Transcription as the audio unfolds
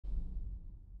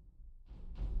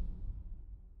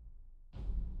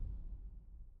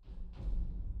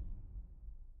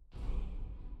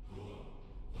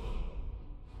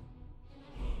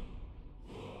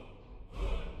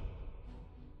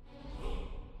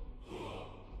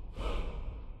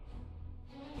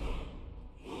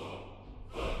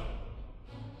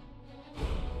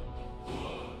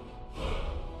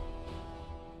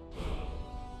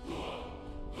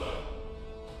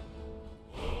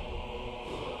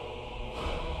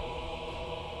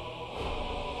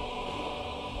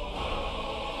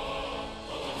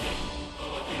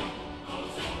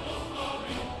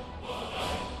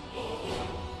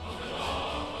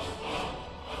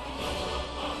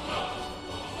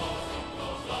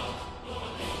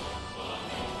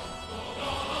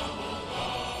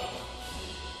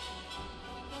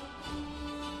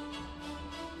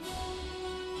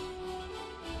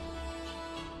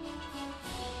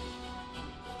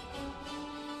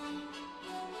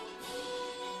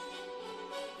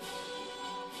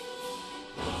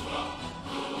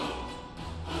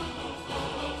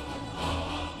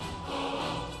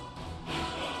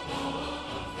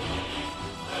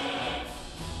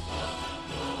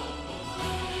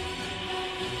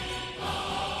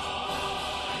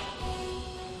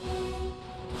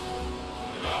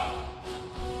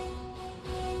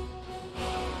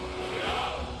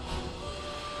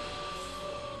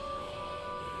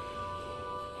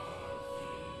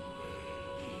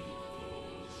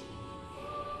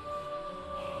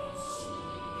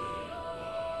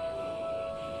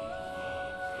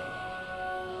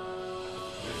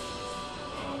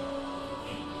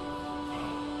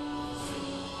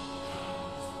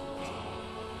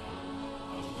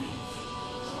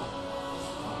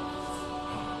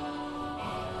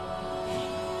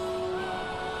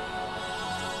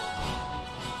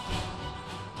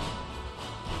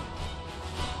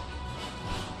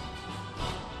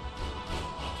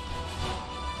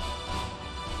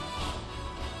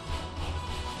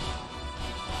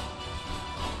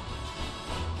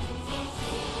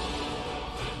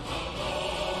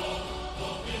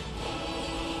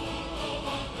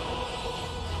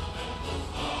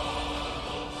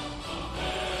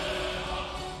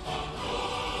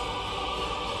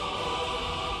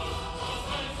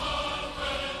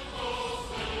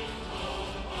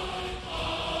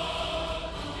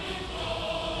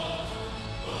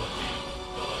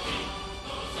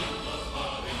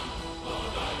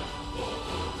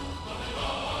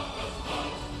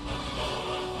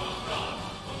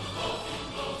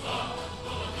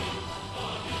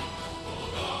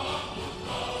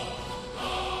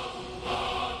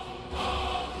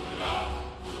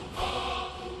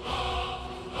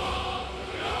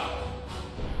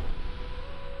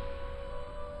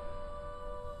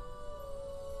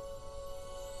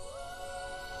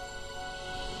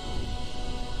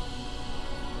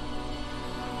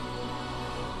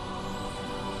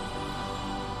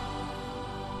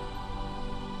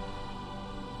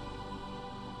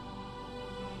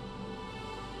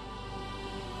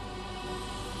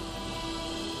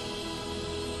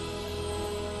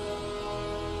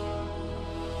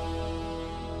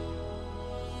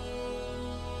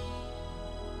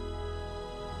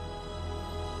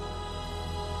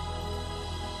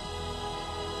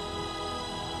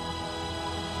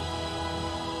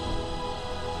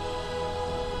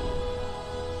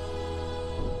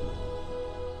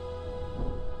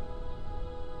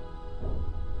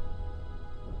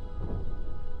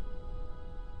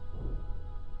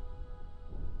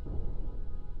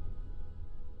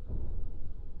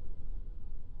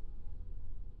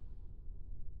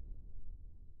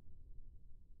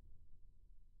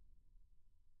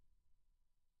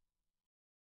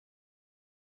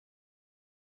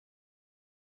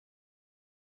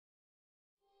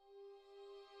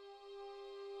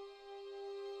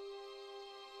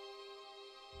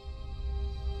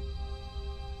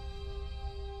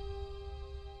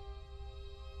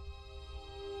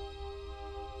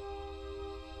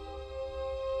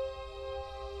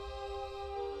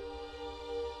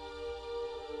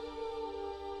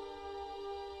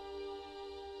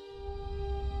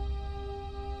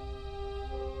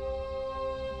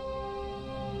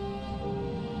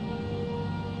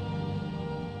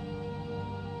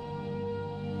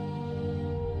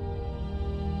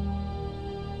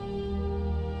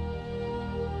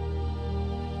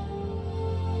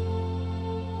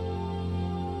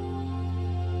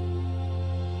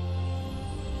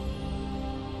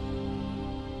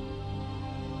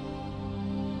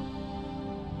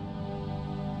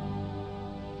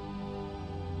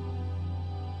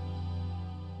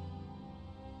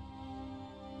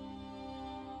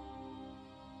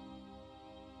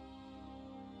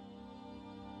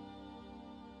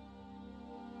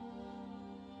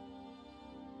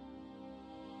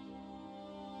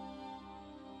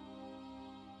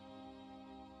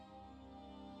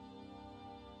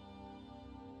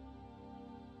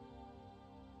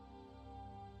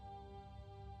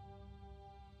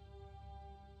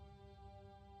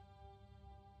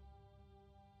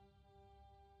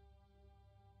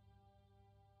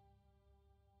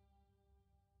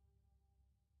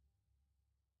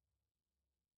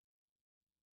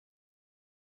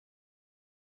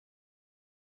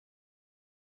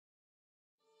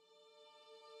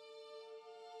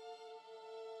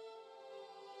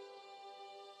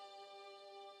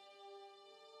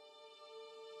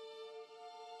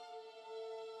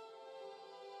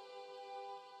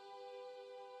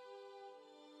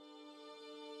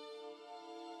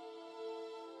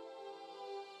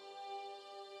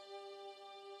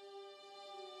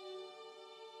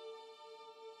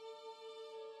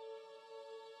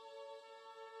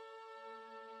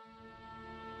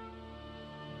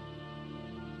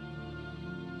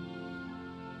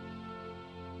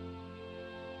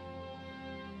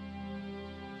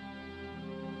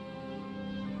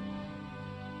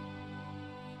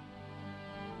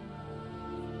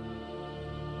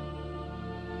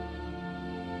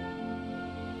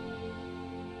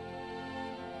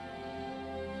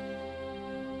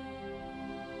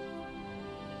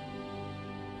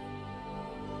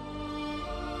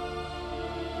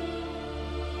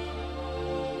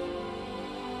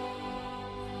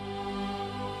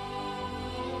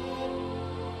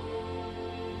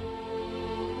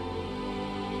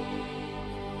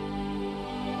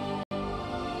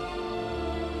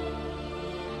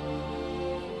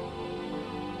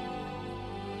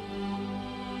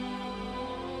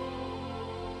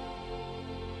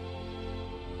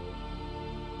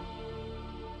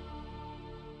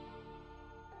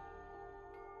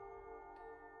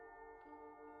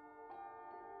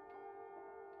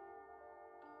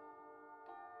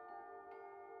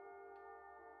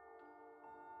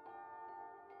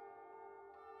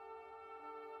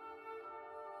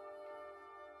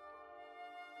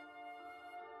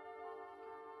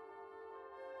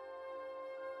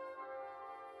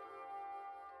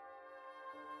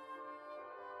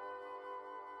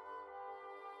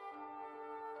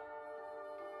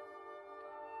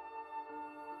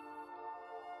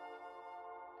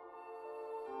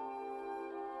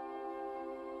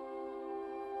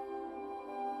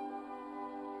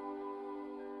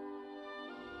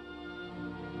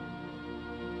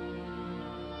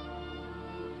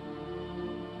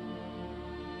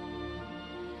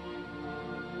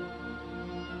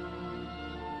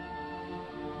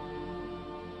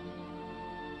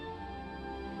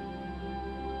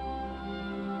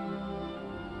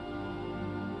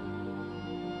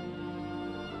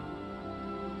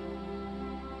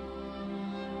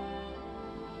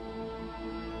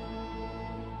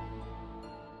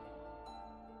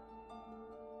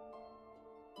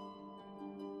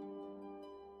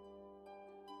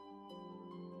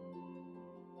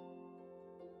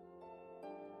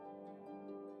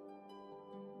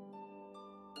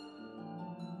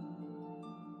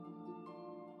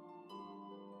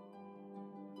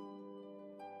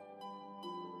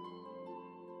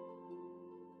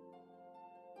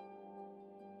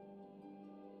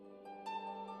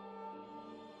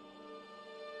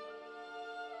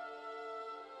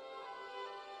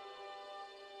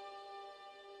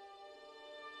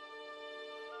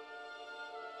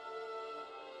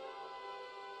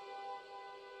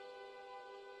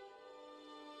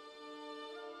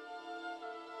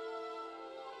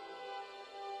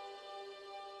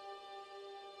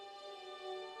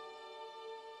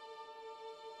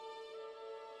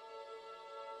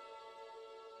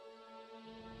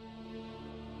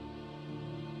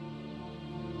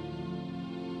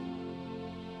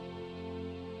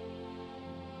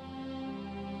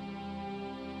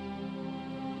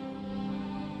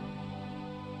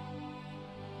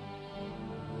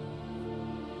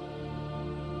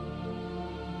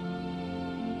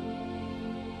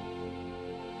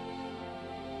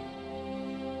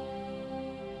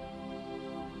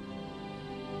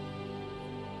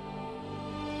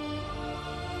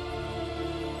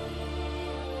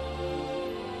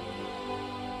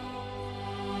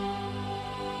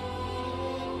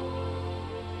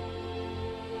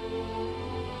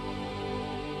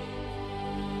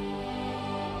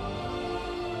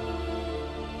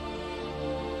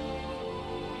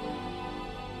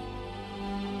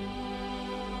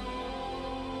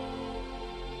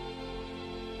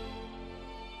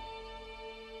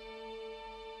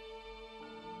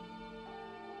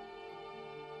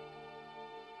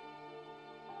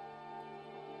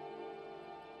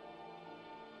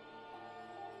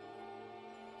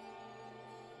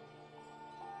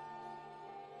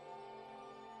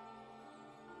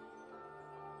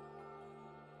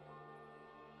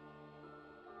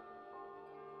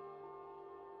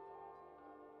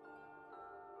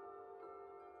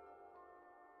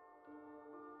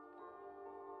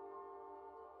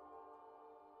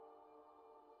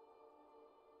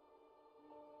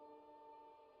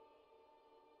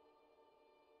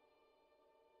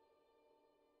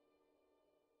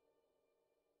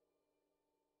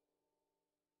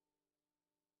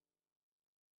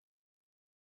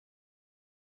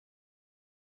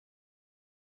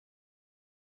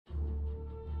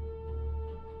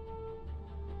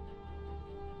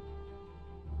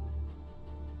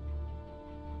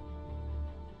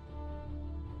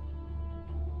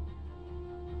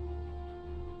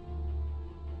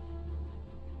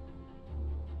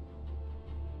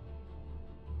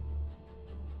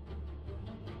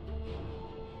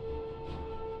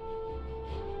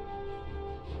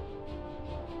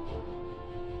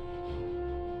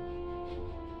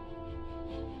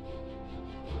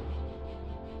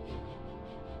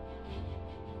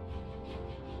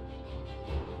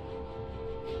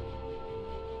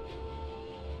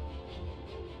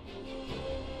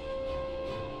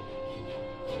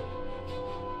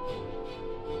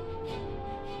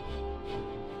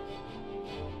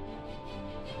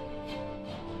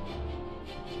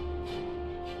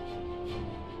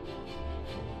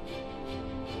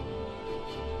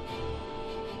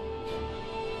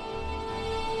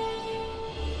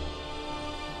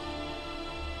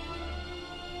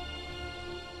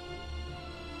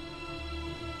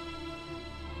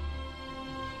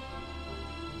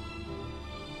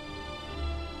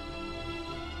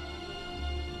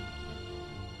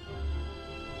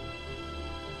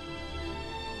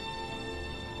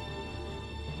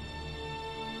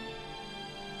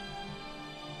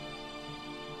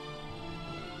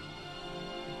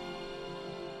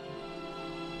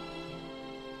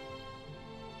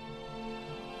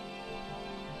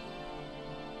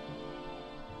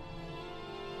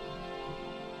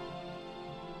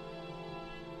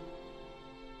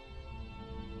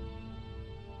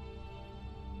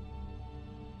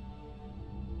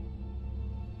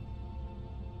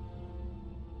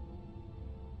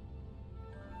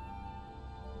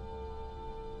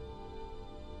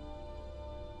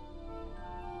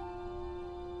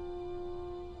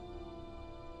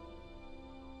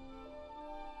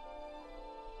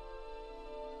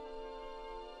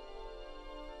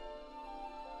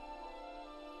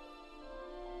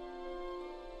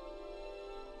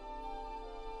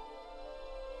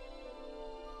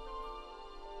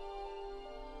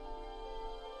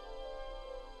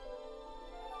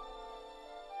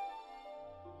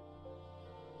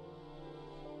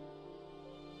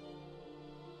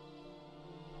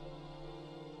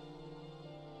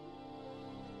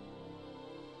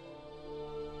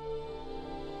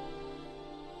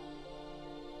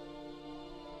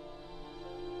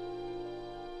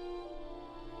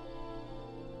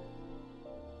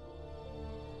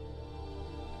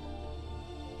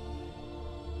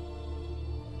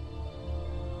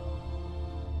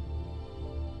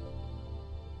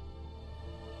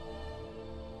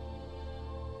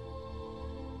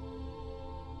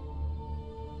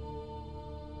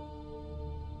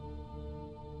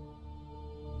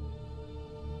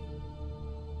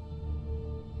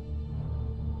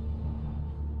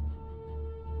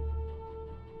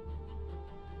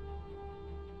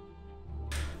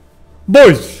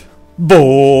Boys!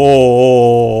 Boys!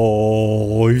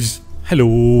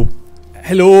 Hello!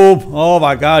 Hello! Oh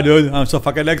my god, dude, I'm so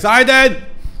fucking excited!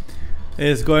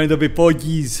 It's going to be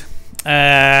Pokies.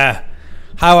 How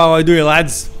are we doing,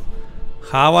 lads?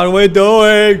 How are we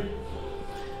doing?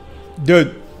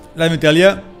 Dude, let me tell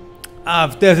you,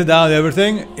 I've tested out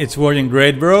everything. It's working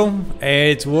great, bro.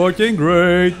 It's working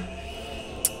great.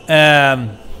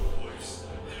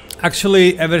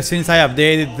 Actually, ever since I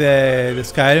updated the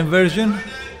Skyrim version,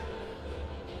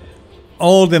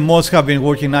 all the mods have been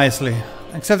working nicely,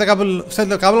 except a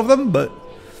couple of them. But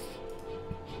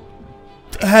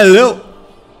hello.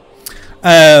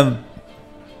 Other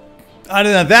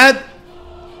than that,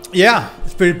 yeah,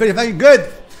 it's pretty fucking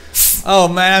good. Oh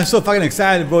man, I'm so fucking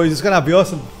excited, boys. It's gonna be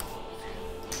awesome.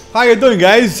 How you doing,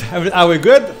 guys? Are we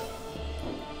good?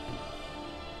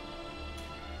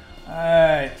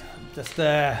 Alright, just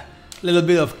a little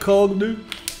bit of cold, dude.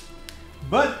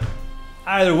 But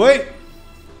either way,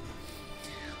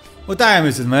 what time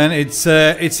is it, man? It's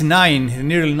 9,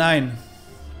 nearly 9.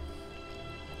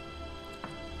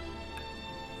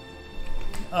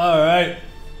 Alright.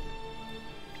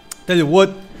 Tell you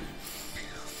what,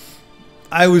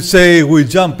 I would say we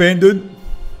jump in, dude.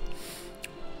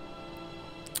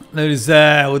 There is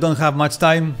we don't have much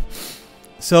time,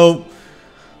 so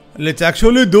let's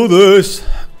actually do this.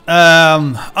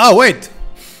 Oh wait,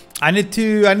 I need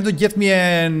to get me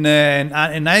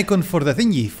an icon for the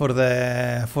thingy for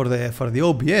the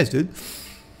OBS, dude.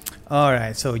 All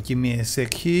right, so give me a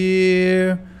sec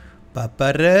here.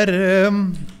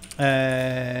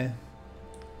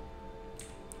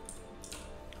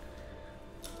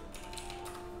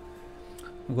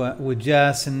 We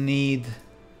just need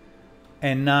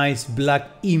a nice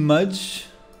black image.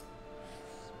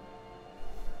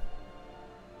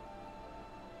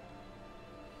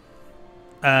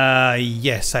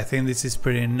 Yes, I think this is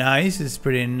pretty nice. It's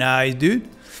pretty nice, dude.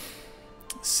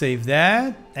 Save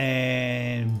that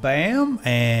and bam.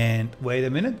 And wait a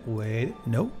minute. Wait,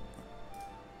 no.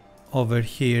 Over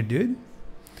here, dude.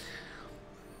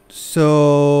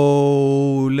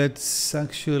 So let's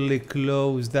actually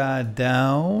close that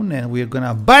down and we're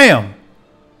gonna bam.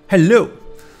 Hello.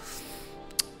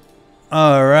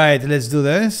 All right, let's do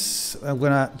this. I'm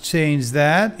gonna change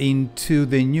that into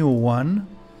the new one.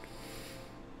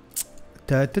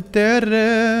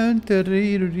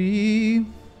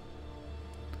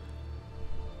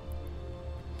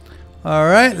 All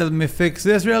right, let me fix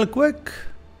this real quick.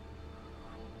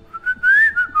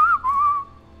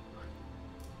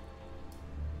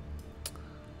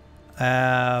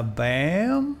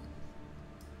 Bam.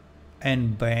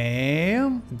 And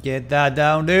bam. Get that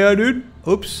down there, dude.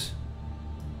 Oops.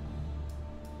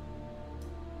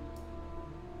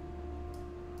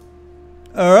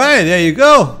 Alright, there you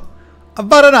go.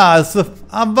 Very nice.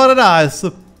 Very nice.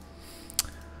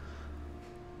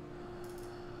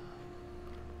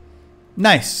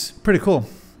 Nice. Pretty cool.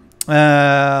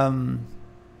 You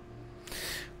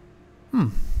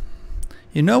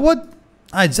know what?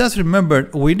 I just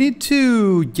remembered we need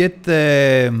to get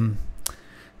the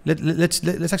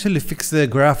let's actually fix the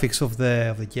graphics of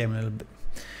the game a little bit,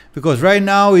 because right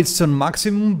now it's on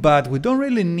maximum, but we don't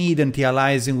really need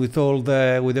anti-aliasing with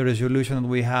the resolution that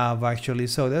we have actually.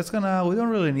 So we don't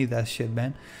really need that shit,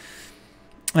 man.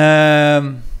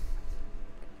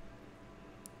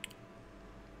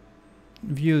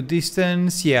 View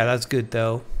distance, yeah, that's good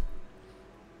though.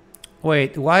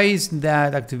 Wait, why isn't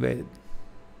that activated?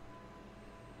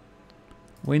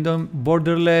 Window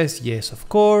borderless, yes, of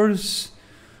course.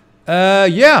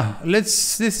 Yeah,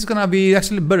 this is gonna be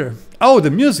actually better. Oh, the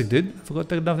music, dude. I forgot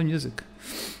to turn down the music.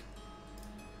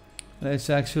 Let's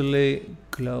actually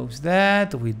close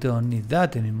that. We don't need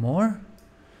that anymore.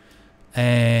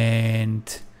 And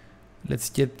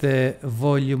let's get the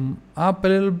volume up a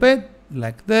little bit,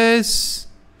 like this.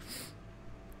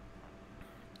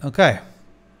 Okay.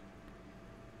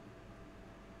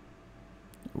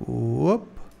 Whoop.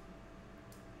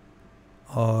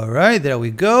 All right, there we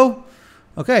go.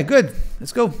 Okay, good.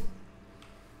 Let's go.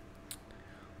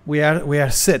 We are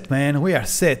set, man. We are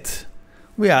set.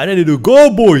 We are ready to go,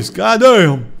 boys. God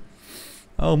damn.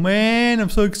 Oh man, I'm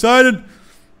so excited.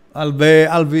 I'll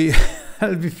be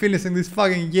finishing this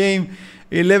fucking game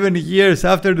 11 years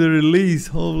after the release.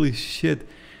 Holy shit.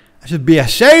 I should be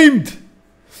ashamed.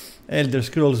 Elder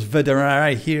Scrolls veteran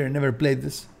right here. Never played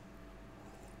this.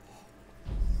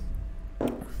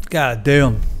 God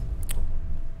damn.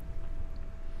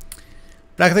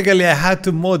 Practically, I had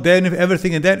to mod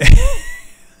everything, and then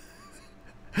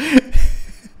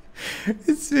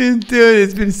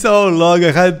it's been so long.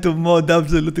 I had to mod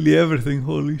absolutely everything.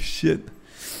 Holy shit.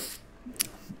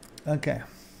 Okay.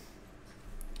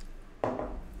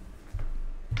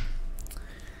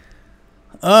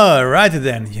 Alrighty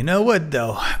then. You know what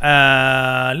though?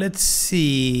 Let's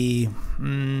see.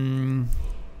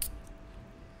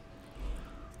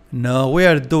 No, we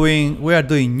are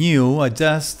doing new.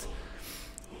 Adjust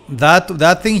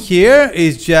that thing here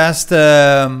is just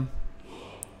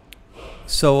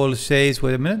soul says.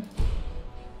 Wait a minute.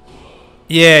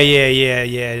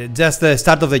 Yeah. Just the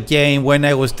start of the game when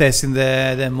I was testing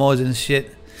the mods and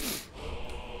shit.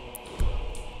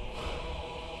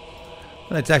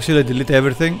 Let's actually delete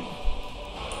everything.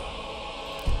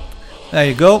 There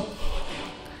you go.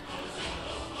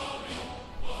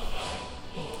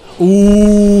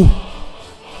 Ooh.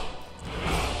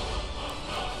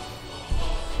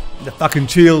 The fucking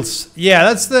chills.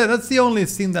 Yeah, that's the only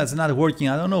thing that's not working.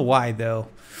 I don't know why though.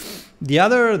 The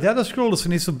other scrolls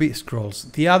needs to be scrolls.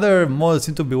 The other mods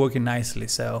seem to be working nicely,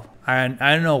 so I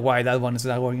don't know why that one is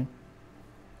not working.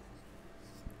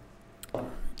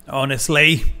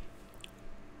 Honestly.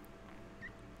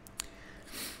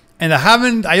 And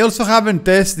I also haven't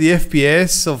tested the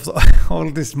FPS of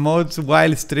all these mods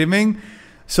while streaming,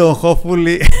 so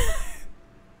hopefully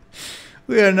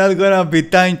we are not gonna be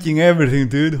tanking everything,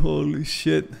 dude. Holy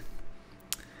shit.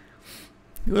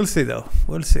 We'll see though.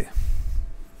 We'll see.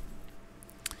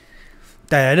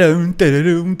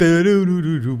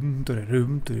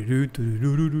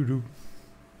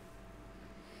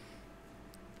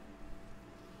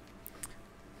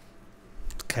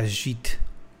 Kajit.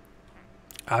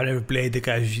 I've never played the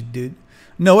Kajit, dude.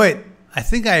 No wait, I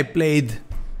think I played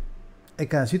a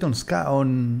Kajit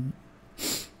on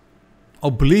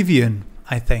Oblivion,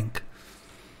 I think.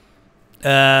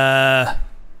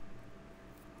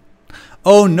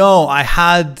 Oh no, I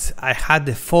had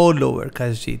the follower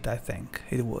Kajit, I think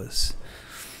it was.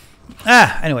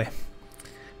 Anyway.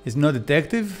 It's no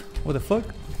detective? What the fuck?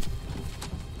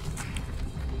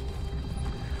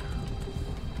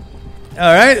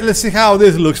 Alright, let's see how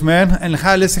this looks, man. And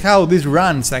let's see how this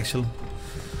runs, actually.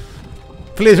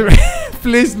 Please,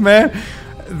 please, man.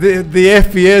 The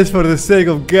FPS for the sake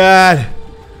of God.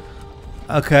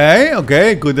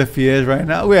 Okay, good FPS right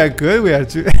now. We are good, we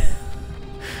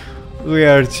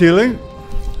are chilling.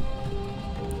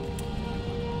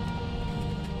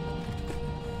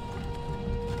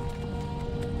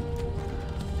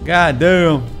 God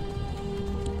damn.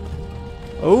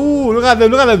 Oh, look at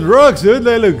the drugs, dude.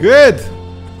 They look good.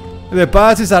 The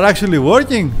patches are actually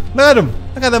working. Look at them.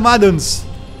 Look at the add-ons.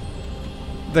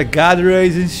 The God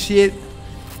rays and shit.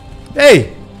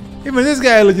 Hey, even this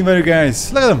guy looking very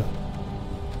nice. Look at them.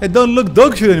 They don't look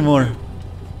dog shit anymore.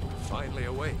 Finally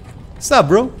awake. What's up,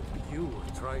 bro? You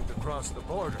were trying to cross the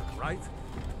border, right?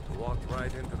 Walked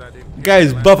right into that Guy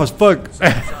is buff as fuck.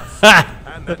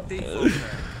 and the thief over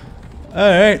there.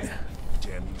 Alright.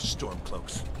 Damn you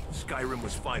stormcloaks. SKYRIM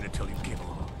was fine until you came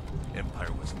along.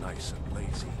 Empire was nice and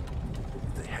lazy.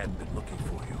 If they hadn't been looking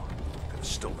for you, could have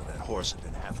stolen that horse and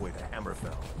been halfway to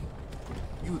Hammerfell.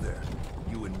 You there,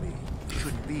 you and me,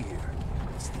 shouldn't be here.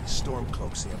 It's these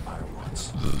stormcloaks the Empire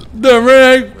wants. The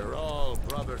ring. We're all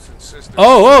brothers and sisters.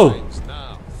 Oh.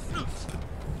 Now.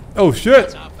 Oh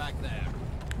shit.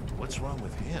 What's wrong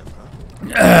with him,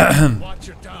 huh? Watch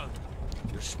your tongue.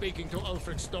 You're speaking to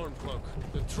Ulfric Stormcloak,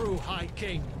 the true High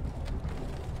King.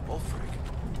 Ulfric?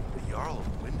 The Jarl of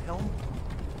Windhelm?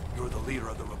 You're the leader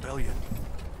of the rebellion.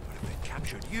 But if they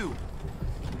captured you?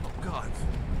 Oh God,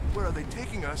 where are they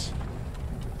taking us?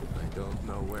 I don't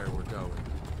know where we're going.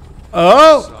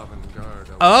 Oh!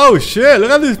 Oh shit,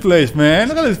 look at this place, man.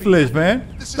 Look at this place, man.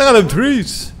 Look at them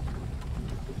trees.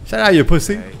 Shut out, you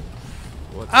pussy. Hey,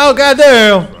 oh,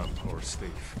 goddamn.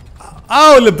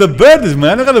 Oh, look, the birdies,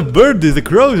 man. Look at the birdies, the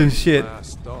crows and shit.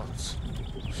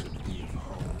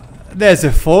 There's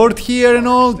a fort here and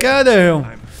all.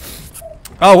 Goddamn.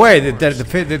 Oh, wait, there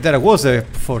was a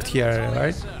fort here,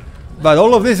 right? But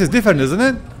all of this is different, isn't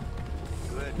it?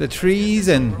 The trees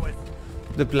and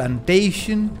the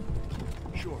plantation.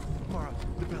 Sure, Mara,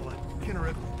 Debella,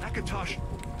 Kinneret, Akatosh,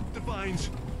 Divines,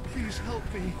 please help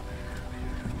me.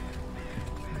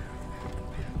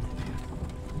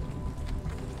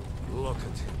 Look at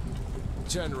him.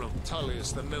 General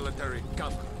Tullius, the military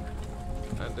governor.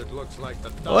 And it looks like the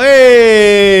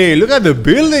Hey, look at the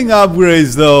building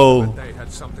upgrades though. they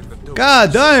had something to do.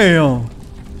 God damn.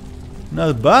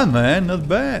 Not bad, man, not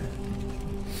bad.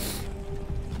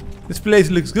 This place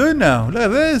looks good now. Look at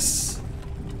this.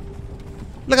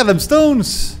 Look at them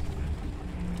stones.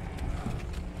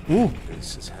 Ooh.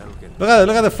 Look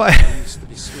at the fire.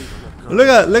 Look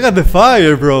at the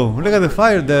fire, bro. Look at the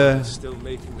fire.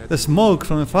 The smoke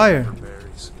from the fire.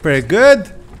 Pretty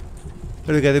good.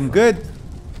 Look at him good.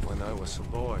 When I was a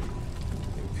boy,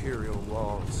 imperial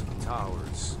walls and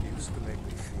towers used to make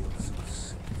me feel so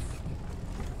safe.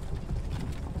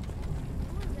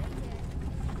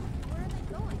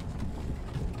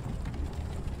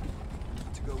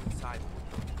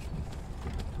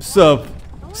 Sup?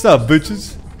 Sup,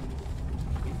 bitches?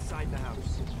 Inside the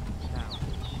house. Now.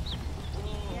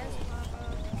 Yes,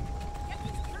 Papa. Get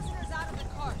these prisoners out of the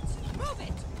carts. Move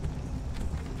it!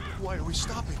 Why are we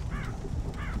stopping?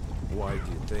 Why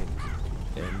do you think?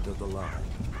 End of the line.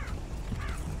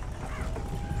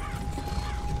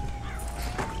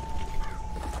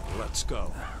 Let's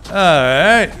go.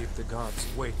 Alright. Keep the gods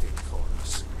waiting for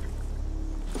us.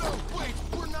 No, wait!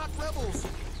 We're not rebels!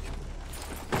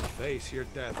 Face your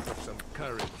death with some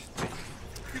courage, thief.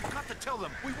 You've got to tell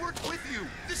them! We weren't with you!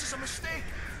 This is a mistake!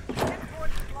 Step toward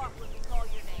the block when we call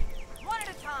your name. One at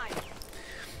a time.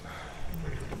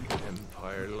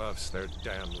 Empire loves their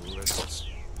damn lists.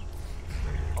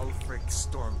 Ulfric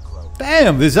Stormcloak.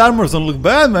 Damn, these armors don't look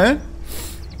bad, man.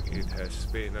 It has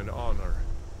been an honor,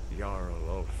 Jarl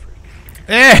Ulfric.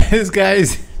 Eh, this guy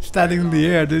is standing in the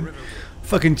air, dude.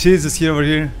 Fucking Jesus here over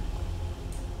here.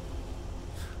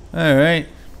 Alright.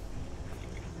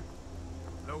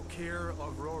 Lokir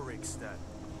of Rorikstead.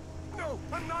 No!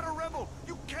 I'm not a rebel!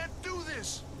 You can't do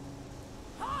this!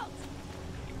 Halt!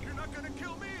 You're not gonna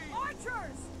kill me!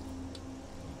 Archers!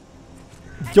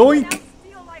 Yoink! Anyone else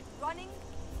feel like running?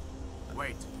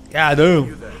 Wait, Yeah, you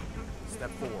dude. then.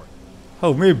 Step forward.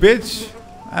 Oh, me, bitch.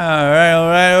 Alright,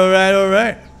 alright, alright,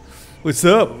 alright. What's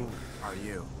up? Who are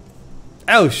you?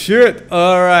 Oh, shit.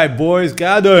 Alright, boys.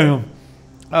 Goddamn.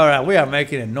 Alright, we are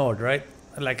making a Nord, right?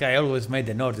 Like I always made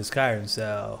the Nord to Skyrim,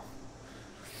 so...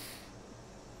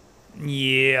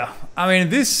 Yeah. I mean,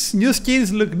 these new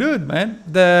skins look good, man.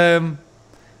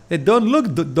 They don't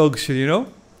look dog shit, you know?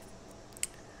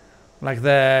 Like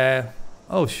the...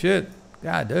 Oh, shit.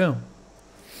 God damn.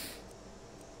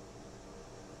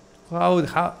 How...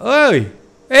 Hey!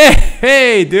 Hey,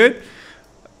 hey, dude!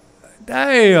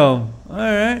 Damn!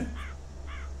 Alright.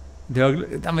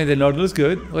 I mean, the Nord looks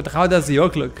good. How does the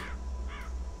York look?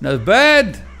 Not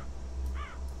bad!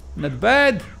 Not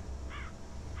bad!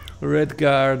 Red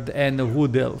Guard and a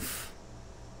Wood Elf.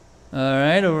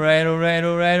 Alright, alright, alright,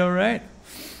 alright, alright.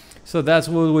 So that's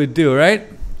what we do, right?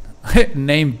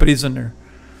 Name prisoner.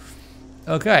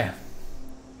 Okay.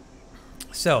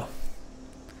 So.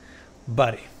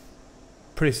 Buddy.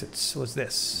 Presets. What's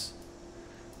this?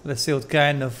 Let's see what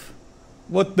kind of...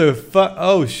 What the fuck?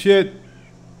 Oh shit.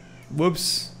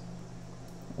 Whoops.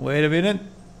 Wait a minute.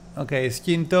 Okay,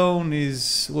 skin tone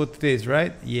is what it is,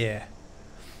 right? Yeah.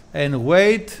 And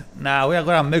weight. Nah, we are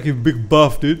gonna make him big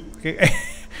buff, dude. Okay.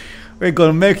 We're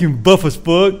gonna make him buff as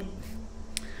fuck.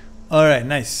 Alright,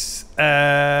 nice.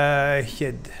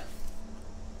 Head.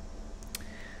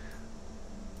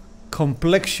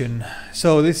 Complexion.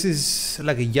 So this is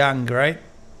like a young, right?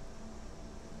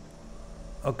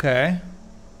 Okay.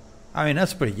 I mean,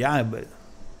 that's pretty young, but...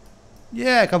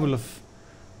 Yeah, a couple of...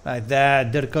 Like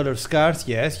that, dirt color scars.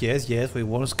 Yes, yes, yes. We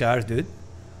want scars, dude.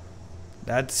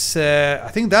 That's... I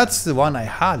think that's the one I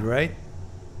had, right?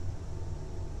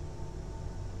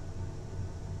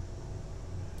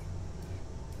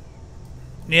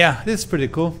 Yeah, this is pretty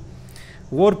cool.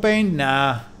 War paint?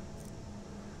 Nah.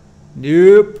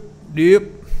 Nope.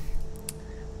 Nope.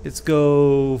 Let's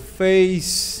go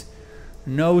face...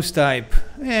 Nose type.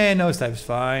 Nose type's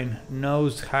fine.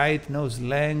 Nose height, nose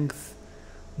length,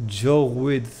 jaw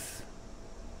width.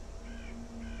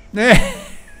 Okay.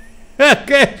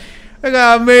 I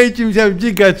gotta make him some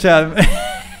giga chat.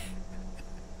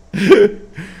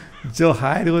 Jaw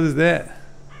height, what is that?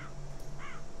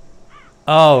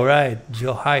 Oh, right.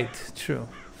 Jaw height. True.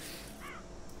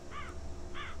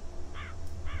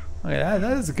 Okay,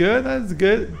 that's good. That's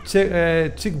good.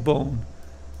 Cheekbone.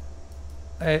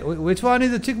 Which one is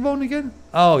the cheekbone again?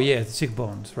 Oh yeah, the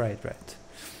cheekbones. Right, right.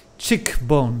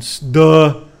 Cheekbones.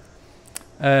 Duh.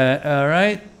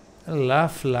 Alright.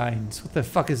 Laugh lines. What the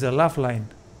fuck is a laugh line?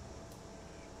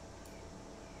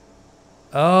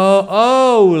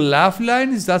 Oh, laugh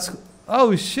lines? That's...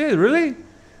 Oh shit, really?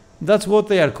 That's what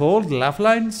they are called? Laugh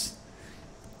lines?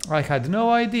 I had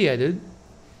no idea, dude.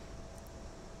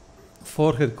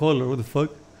 Forehead color, what the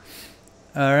fuck?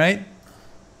 Alright.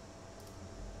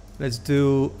 Let's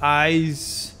do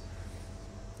eyes.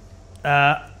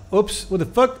 Oops, what the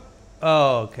fuck?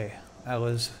 Oh, okay. I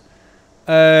was...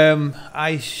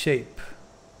 eye shape.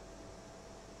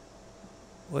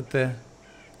 What the...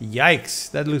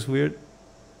 Yikes, that looks weird.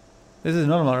 This is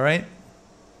normal, right?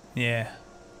 Yeah.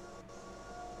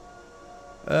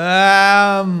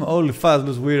 Holy fuck,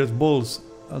 looks weird as balls.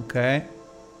 Okay.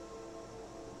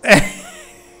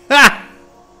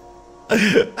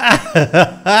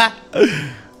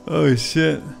 Oh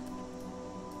shit.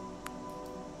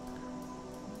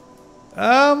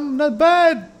 Not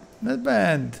bad. Not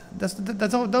bad.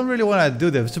 That's all, don't really want to do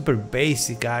the super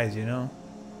basic eyes, you know.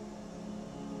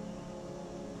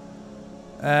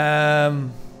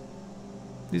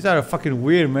 These are fucking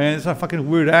weird, man. These are fucking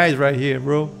weird eyes right here,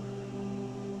 bro.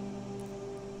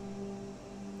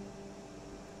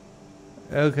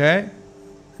 Okay.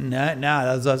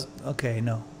 Nah, that's okay,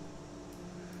 no.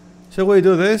 Shall we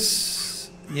do this?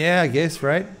 Yeah, I guess,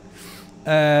 right?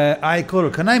 Eye color.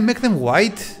 Can I make them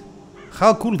white?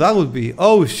 How cool that would be.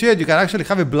 Oh shit, you can actually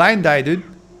have a blind eye, dude.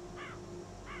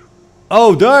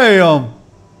 Oh damn! You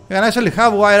can actually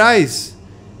have white eyes.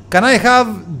 Can I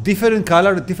have different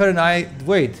color, different eye?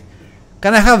 Wait.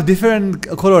 Can I have different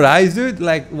color eyes, dude?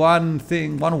 Like one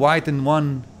thing, one white and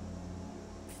one...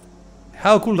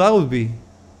 How cool that would be.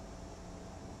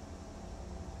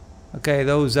 Okay,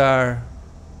 those are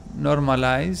normal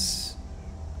eyes.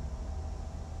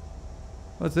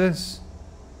 What's this?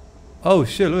 Oh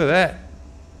shit, look at that.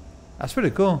 That's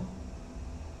pretty cool.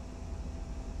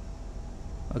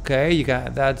 Okay, you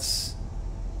got that's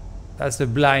the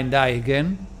blind eye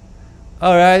again.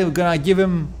 Alright, we're gonna give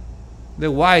him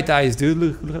the white eyes, dude.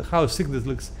 Look how sick this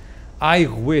looks. Eye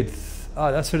width.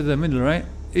 Oh, that's right in the middle, right?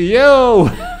 Yo!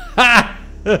 Alright,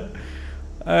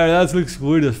 that looks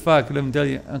weird as fuck, let me tell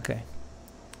you. Okay.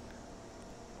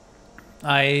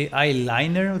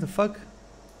 Eyeliner, what the fuck?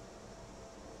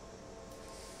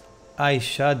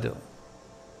 Eyeshadow.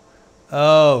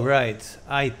 Oh, right.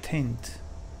 Eye tint.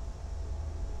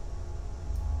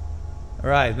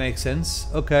 Right, makes sense.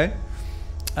 Okay.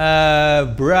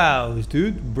 Brows,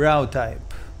 dude. Brow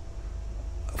type.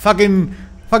 Fucking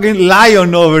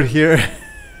lion over here.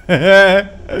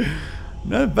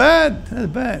 Not bad.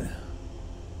 Not bad.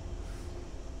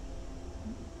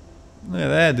 Look at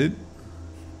that, dude.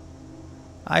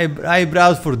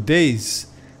 Eyebrows for days.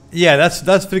 Yeah, that's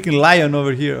freaking lion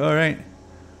over here. All right.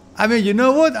 I mean, you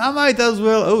know what? I might as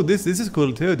well. Oh, this is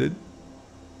cool too, dude.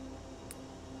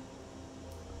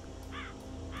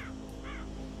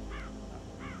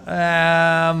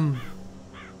 I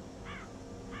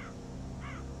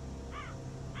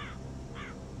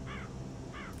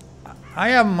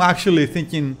am actually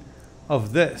thinking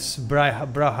of this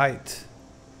brow height,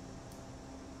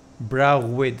 brow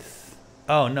width.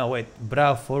 Oh no, wait,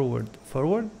 brow forward.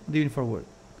 Forward? What do you mean forward?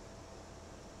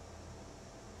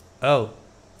 Oh,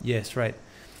 yes, right.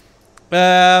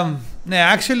 Nah,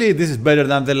 actually, this is better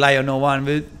than the Lion 01,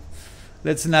 but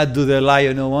let's not do the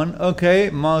Lion 01. Okay,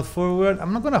 mouth forward.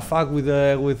 I'm not gonna fuck with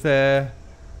lip.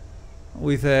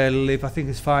 I think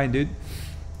it's fine, dude.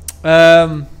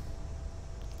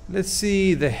 Let's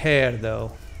see the hair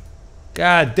though.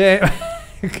 God damn,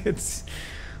 it's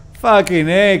fucking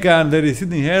egg on the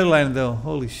receding hairline though.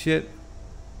 Holy shit.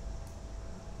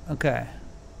 Okay.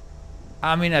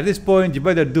 I mean, at this point, you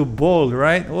better do bald,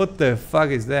 right? What the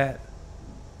fuck is that?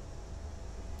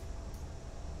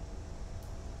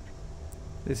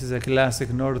 This is a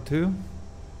classic Nord 2.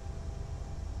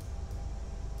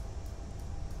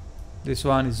 This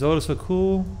one is also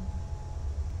cool.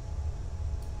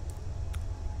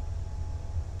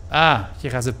 Ah, he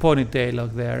has a ponytail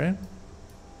look there, eh?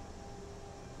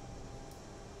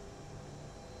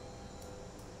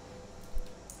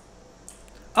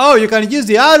 Oh, you can use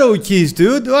the arrow keys,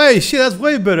 dude. Oh, shit, that's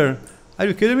way better. Are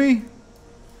you kidding me?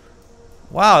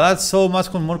 Wow, that's so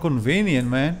much more convenient,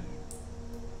 man.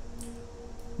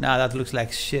 Nah, that looks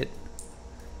like shit.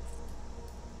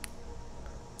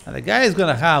 Now, the guy is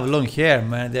gonna have long hair,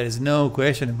 man. There is no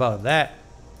question about that.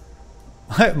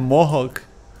 Mohawk.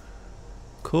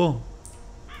 Cool.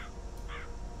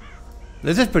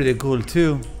 This is pretty cool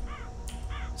too.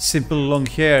 Simple long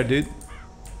hair, dude.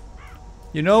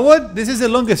 You know what? This is the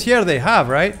longest hair they have,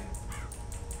 right?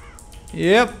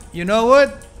 Yep. You know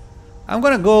what? I'm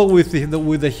gonna go with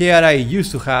the hair I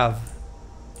used to have.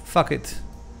 Fuck it.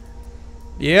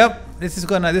 Yep. This is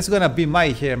gonna be my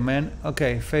hair, man.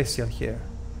 Okay, facial hair.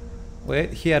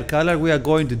 Wait, hair color. We are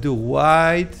going to do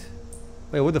white.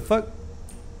 Wait, what the fuck?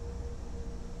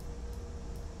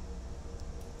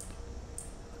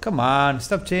 Come on,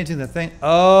 stop changing the thing.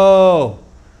 Oh,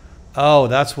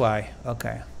 that's why.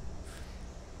 Okay.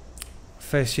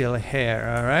 Facial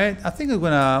hair. All right. I think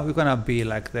we're gonna be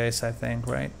like this. I think,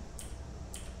 right?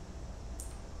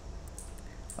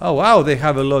 Oh wow, they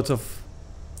have a lot of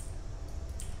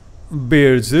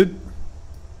beards, dude.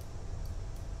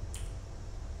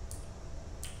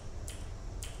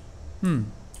 All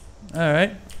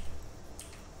right.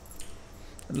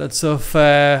 Lots of.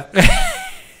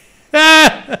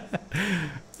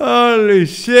 Holy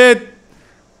shit!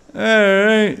 All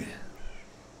right.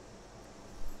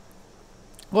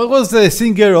 What was the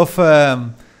singer of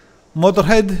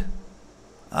Motorhead?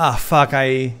 Ah, fuck!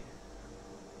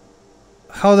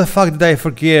 How the fuck did I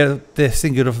forget the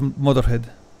singer of Motorhead?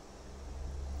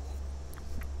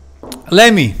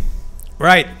 Lemmy.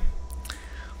 Right.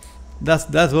 That's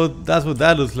what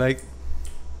that looks like.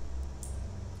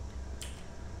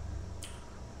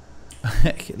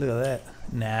 Look at that.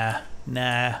 Nah.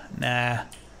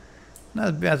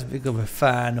 Not as big of a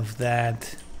fan of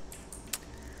that.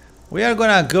 We are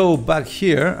gonna go back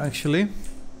here, actually.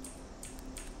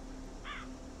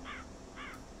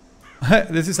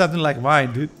 This is something like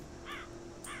mine, dude.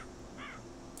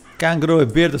 Can't grow a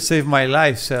beard to save my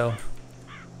life, so.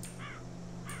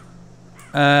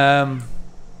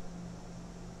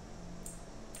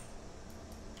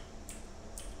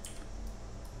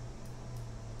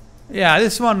 Yeah,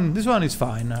 this one is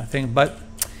fine, I think, but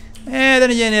then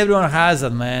again, everyone has it,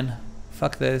 man.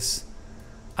 Fuck this.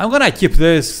 I'm gonna keep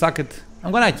this. Suck it.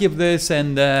 I'm gonna keep this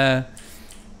and.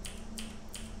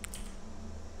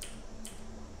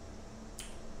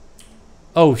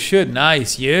 Oh shit!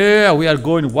 Nice. Yeah, we are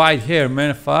going white here,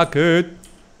 man. Fuck it.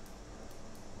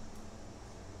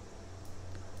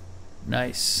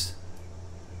 Nice.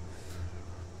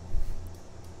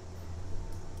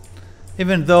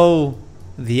 Even though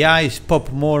the eyes pop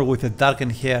more with a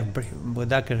darkened hair, with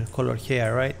darker colored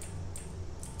hair, right?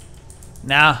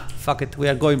 Nah, fuck it. We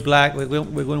are going black. We're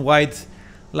going white,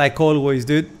 like always,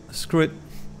 dude. Screw it.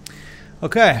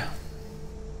 Okay.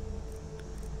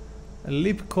 A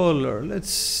lip color. Let's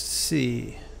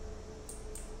see.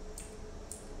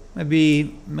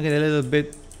 Maybe make it a little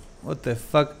bit. What the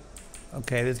fuck?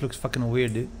 Okay, this looks fucking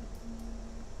weird, dude.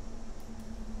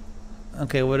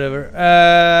 Okay, whatever.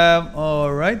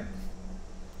 All right.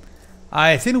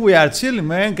 I think we are chilling,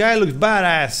 man. Guy looks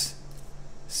badass.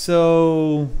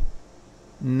 So,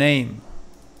 name.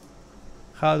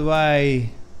 How do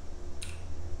I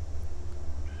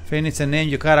finish and name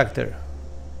your character?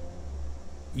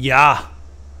 Yeah.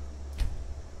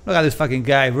 Look at this fucking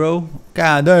guy, bro.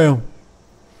 God damn.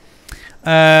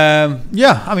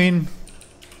 Yeah, I mean,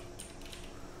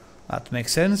 that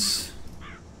makes sense.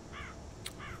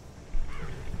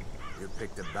 You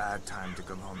picked a bad time to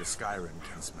come home to Skyrim,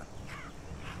 Kinsman.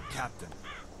 Captain,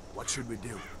 what should we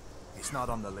do? He's not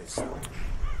on the list.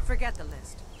 Forget the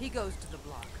list. He goes to the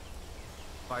block.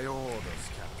 By your orders,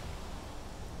 Captain.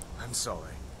 I'm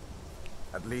sorry.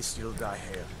 At least you'll die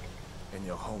here, in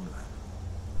your homeland.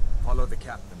 Follow the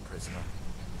captain, prisoner.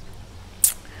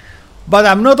 But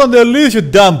I'm not on the list, you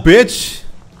dumb bitch.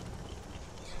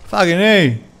 Fucking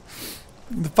A.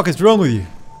 What the fuck is wrong with you?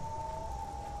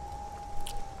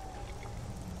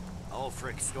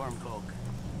 Ulfric Stormcloak.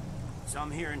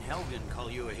 Some here in Helgen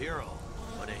call you a hero,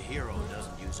 but a hero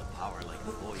doesn't use a power like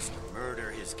the voice to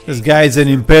murder his king. This guy's an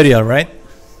Imperial, right?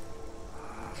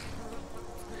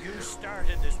 You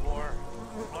started this war,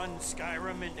 plunged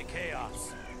Skyrim into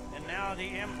chaos, and now the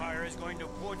Empire is going to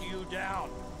put you down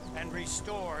and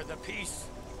restore the peace.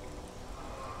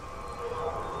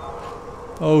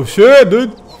 Oh shit,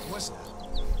 dude. What was that?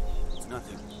 It's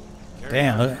nothing.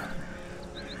 Damn. Look.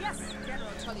 Yes,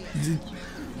 General Tullius.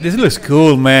 This looks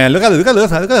cool, man. Look at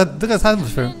this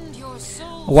atmosphere. Defend your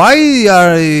soul. Why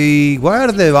are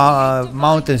the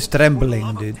mountains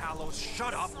trembling, dude? Talos,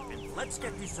 shut up and let's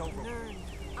get this over. Learn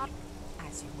up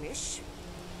as you wish.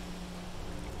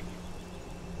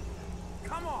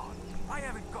 Come on, I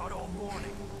haven't got all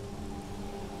morning.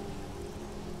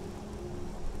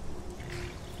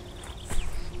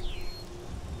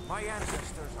 My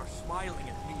ancestors are smiling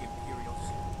at me, Imperials.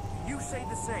 You say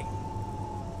the same.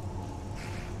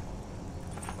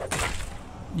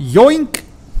 Yoink!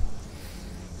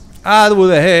 Out with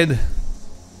the head.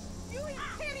 You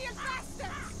Imperial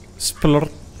bastards!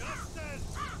 Splurt.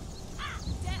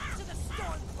 Death to the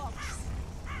Stormcloaks!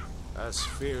 As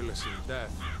fearless in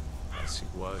death as he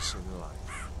was in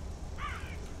life.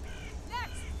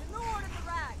 Next, the Lord of the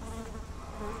Rags!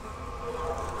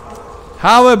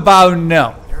 How about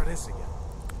no? There it is again.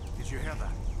 Did you hear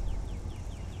that?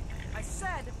 I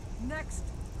said, next,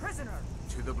 prisoner!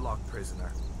 To the block,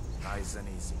 prisoner. Nice and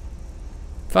easy.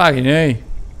 Fucking A.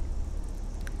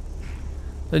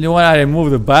 Don't you want to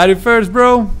remove the body first,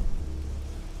 bro?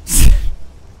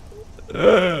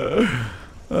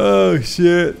 Oh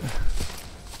shit.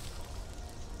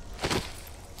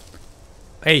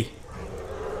 Hey.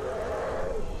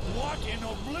 What in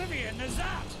oblivion is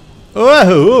that?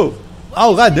 Oh,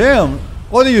 oh goddamn.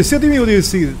 What do you see to me? What do you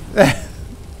see?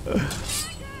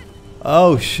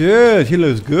 Oh shit, he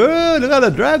looks good. Look at the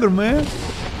dragon, man.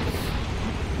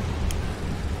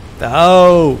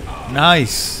 Oh,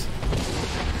 nice.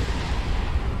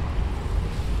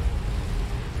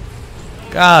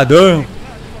 God damn.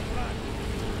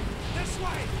 This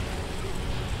way.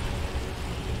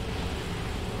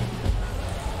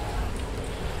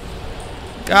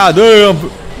 God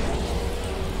damn.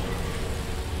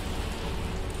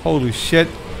 Holy shit.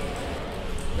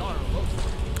 Jarl,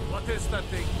 what is that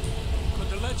thing? Could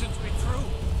the legends be true?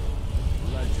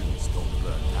 Legends don't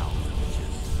burn down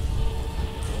villages.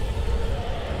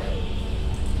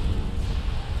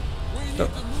 We need to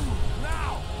move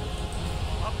now.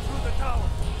 Up through the tower.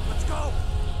 Let's go.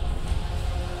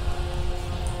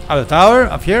 Oh, the tower?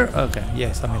 Up here? Okay,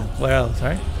 yes, I mean, where else,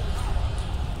 right?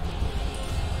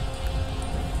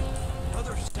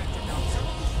 Another sector down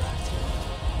Circle's tracks.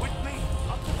 With me,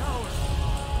 up the tower.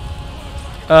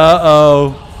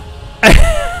 Uh-oh.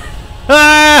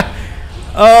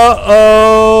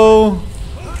 Uh-oh.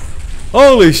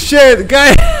 Holy shit,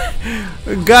 guy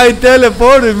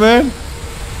teleported, man.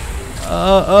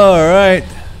 Alright. In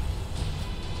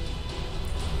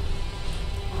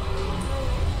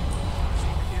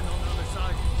on the other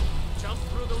side. Jump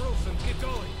through the roof and get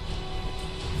going.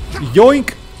 Yoink.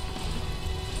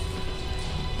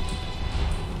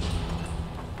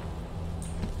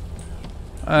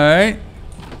 Alright.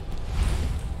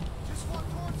 Just walk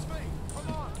towards me. Come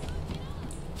on.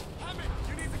 Hammond,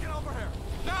 you need to get over here.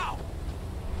 Now!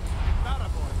 Bada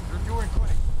boy, you're doing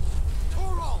great.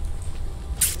 Toro!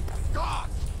 God!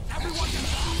 Everyone get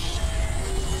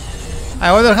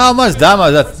I wonder how much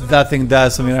damage that thing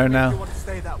does to me right You now. want to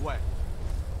stay that way.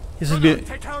 This should be.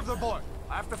 Take care of the boy.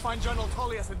 I have to find General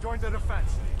Tullius and join the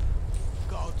defense.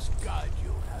 God's guide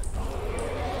you,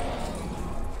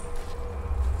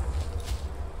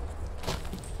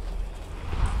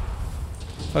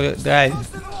 Okay, guys. Close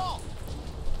to the wall.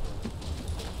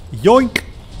 Yoink.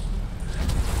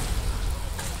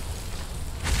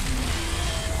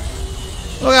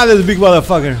 Look at this big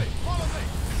motherfucker.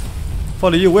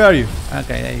 Follow you, where are you?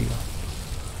 Okay, there you go.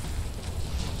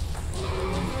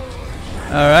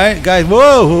 Alright, guys.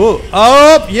 Whoa, whoa.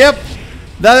 Oh, yep.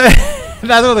 That,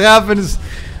 that's what happens.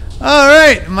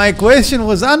 Alright, my question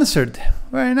was answered.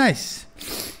 Very nice.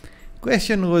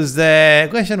 Question was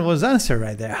answered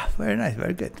right there. Very nice,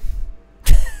 very good.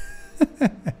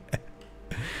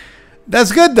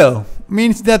 That's good though.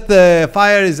 Means that the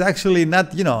fire is actually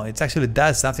not, you know, it's actually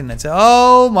does something and say,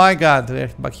 oh my god, we're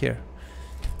back here.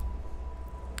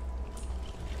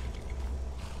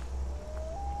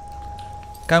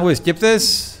 Can we skip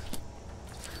this?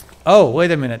 Oh,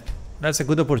 wait a minute. That's a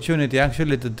good opportunity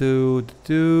actually to do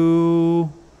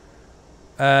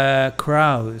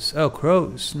crows. Oh,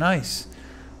 crows. Nice.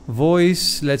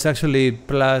 Voice. Let's actually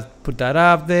put that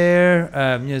up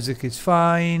there. Music is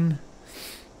fine.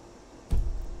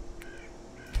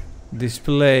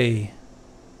 Display.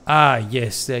 Ah,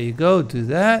 yes. There you go. Do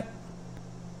that.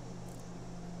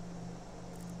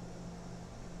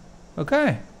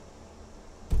 Okay.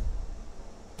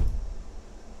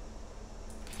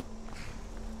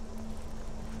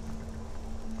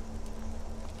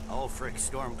 Ulfric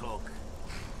Stormcloak.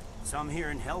 Some here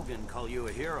in Helgen call you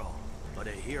a hero, but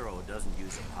a hero doesn't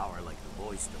use a power like the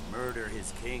voice to murder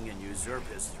his king and usurp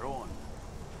his throne.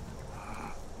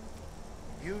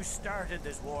 You started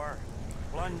this war,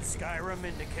 plunged Skyrim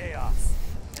into chaos.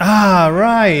 Ah,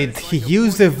 right. He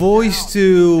used the voice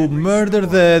to murder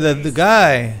the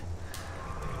guy.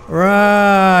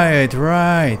 Right,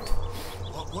 right.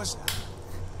 What was that?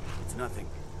 It's nothing.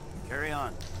 Carry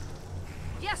on.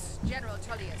 Yes, General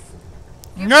Tullius.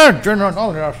 No, General.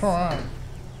 Oh, yeah, sure.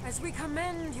 As we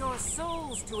commend your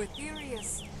souls to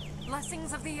Aetherius,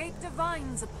 blessings of the eight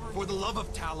divines upon For the love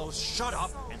of Talos, shut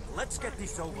up and Let's get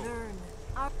this over. learn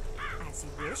up as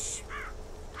you wish.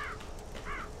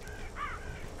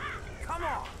 come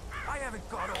on. I haven't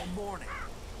got all morning.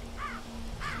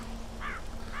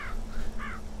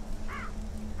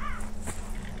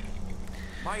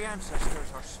 My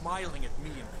ancestors are smiling at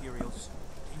me, Imperials.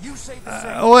 Can you say the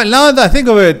same? Well, now that I think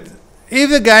of it, if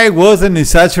the guy wasn't in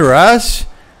such a rush,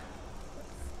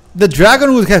 the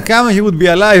dragon would have come and he would be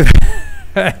alive.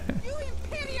 You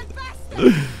imperial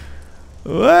bastard!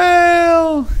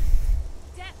 Well,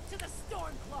 Death to the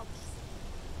Stormcloaks!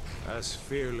 As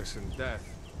fearless in death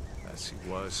as he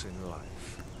was in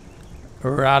life.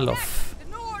 Ralof. The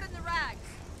Nord and the Rags!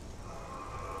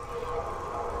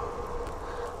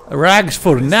 Rags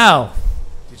for now.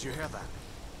 Did you hear that?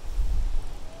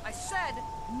 I said,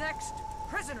 next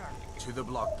prisoner! To the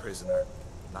block, prisoner.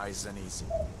 Nice and easy.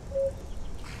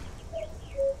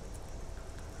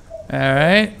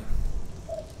 Alright.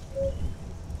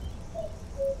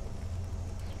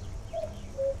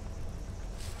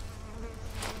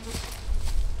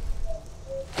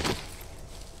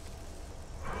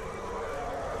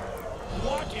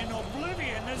 What in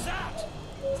oblivion is that?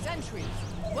 Sentries,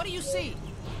 what do you see?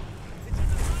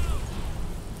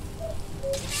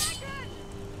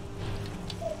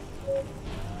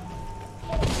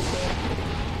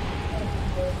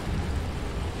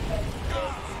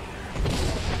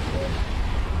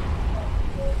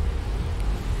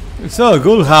 It's so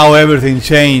cool how everything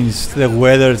changed, the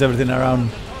weather, everything around.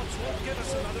 The dogs won't give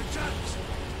us another chance.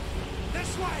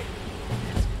 This way.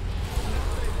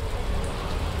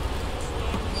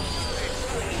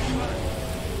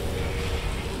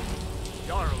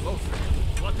 Jarl Lothar,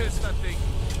 what is that thing?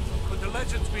 Could the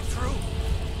legends be true?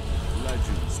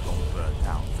 Legends don't burn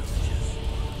down villages.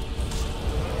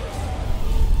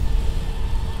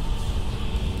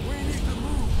 We need to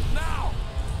move now!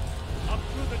 Up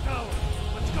through the tower.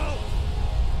 Let's go.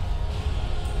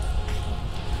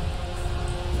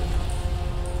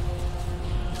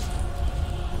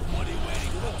 What are you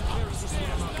waiting for? Here's the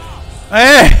stairs now.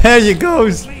 Hey, there he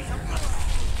goes.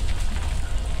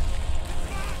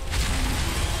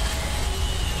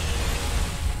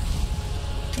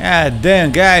 God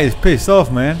damn, guy is pissed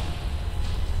off, man. See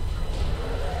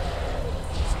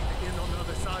the inn on the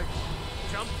other side.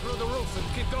 Jump through the roof and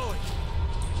keep going.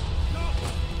 No.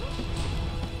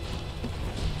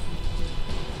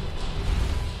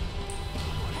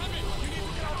 Hemi, you need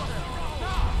to get over here.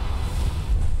 Now!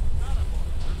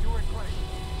 You're doing great.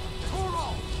 Turo!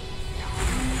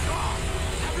 God!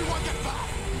 Everyone get back!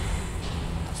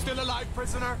 Still alive,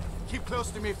 prisoner? Keep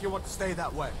close to me if you want to stay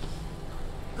that way.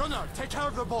 Gunnar, take care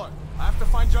of the boy. I have to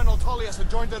find General Tullius and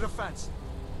join the defense.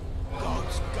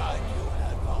 God's guide you,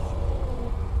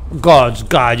 Hadvar. God's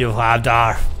God, you have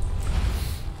there.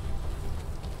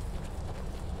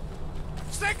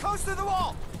 Stay close to the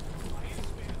wall!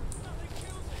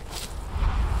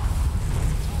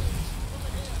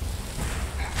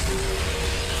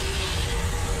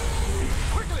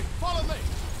 Quickly, follow me!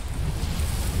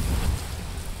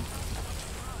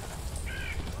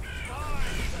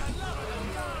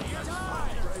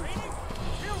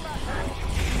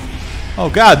 Oh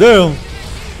god damn.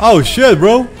 Oh shit,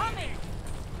 bro.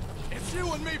 It's you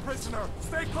and me, prisoner.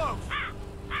 Stay close.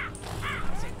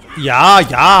 Yeah,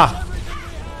 yeah.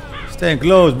 Staying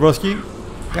close, broski.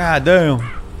 God damn.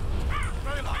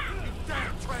 Rayla, you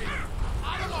damn traitor!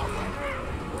 Out of our way!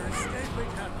 We're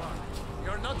escaping, Hadvar.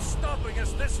 You're not stopping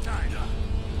us this time. Fine,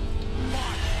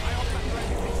 I hope that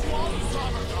ready takes you all the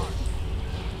Summerguard.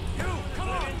 You, come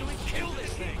on. When do we kill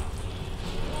this thing?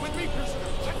 With me, prisoner.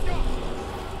 Let's go!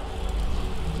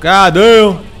 God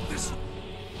damn. This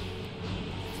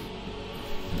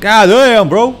God damn,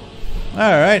 bro.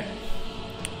 Alright.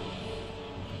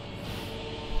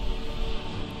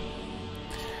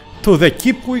 To the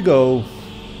keep we go.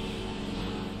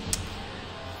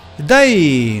 Did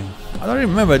I don't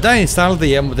remember. Did I install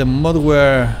the mod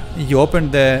where you open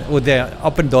the with the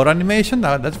open door animation?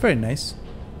 That's very nice.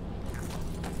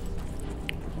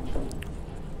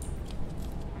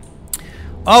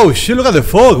 Oh shit! Look at the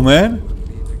fog, man.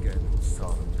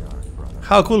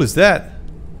 How cool is that?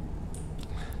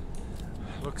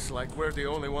 looks like we're the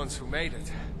only ones who made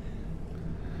it.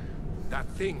 That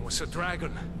thing was a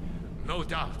dragon, no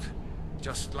doubt.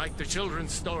 Just like the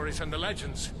children's stories and the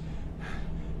legends.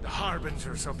 The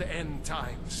harbingers of the end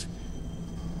times.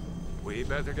 We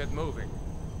better get moving.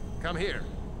 Come here.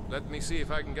 Let me see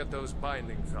if I can get those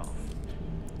bindings off.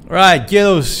 Right, get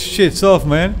those shits off,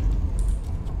 man.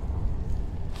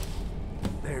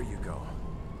 There you go.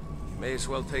 You may as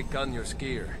well take Gunjar's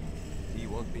gear. He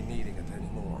won't be needing it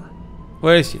anymore.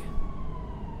 Where is he?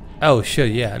 Oh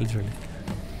shit, yeah, literally.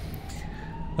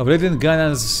 Operating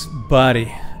Gunnar's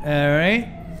body. Alright.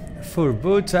 For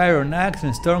boots, iron axe,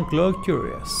 and storm cloak,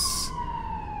 curious.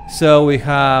 So we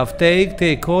have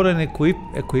take hold and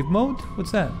equip mode?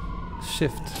 What's that?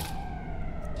 Shift.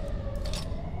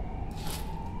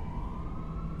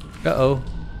 Uh-oh.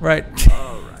 Right.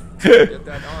 Alright. Get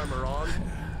that armor on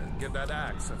and give that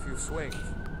axe a few swings.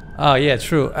 Oh yeah,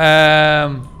 true.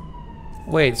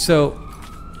 Wait, so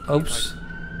oops.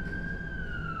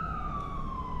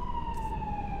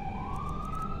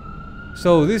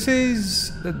 So this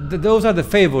is those are the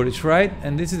favorites, right?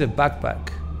 And this is the backpack.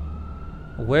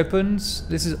 Weapons,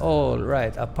 this is all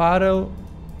right. Apparel.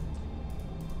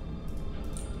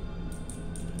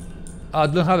 I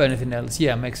don't have anything else.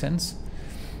 Yeah, makes sense.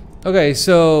 Okay,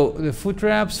 so the foot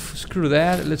traps, screw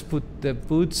that. Let's put the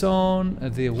boots on,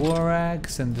 the war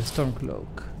axe, and the storm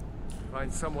cloak.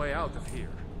 Find some way out of here.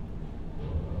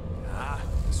 Ah,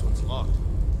 this one's locked.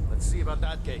 Let's see about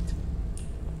that gate.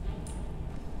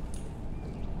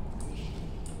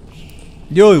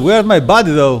 Yo, where's my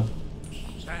body though?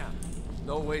 Damn,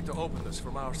 no way to open this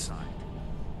from our side.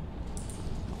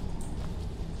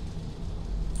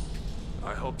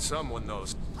 I hope someone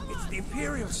knows. It's the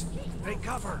Imperials. Take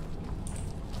cover.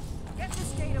 Get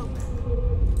this gate open.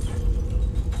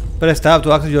 Press tab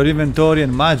to access your inventory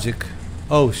and magic.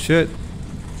 Oh shit.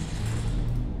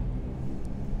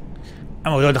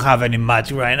 And we don't have any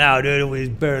magic right now, dude. We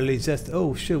barely just.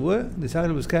 Oh shit! What?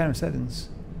 Disable SKYRIM settings.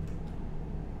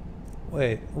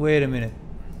 Wait a minute.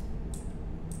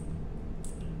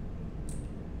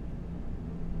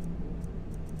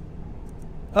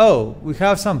 Oh, we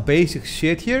have some basic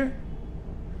shit here.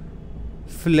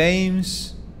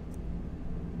 Flames.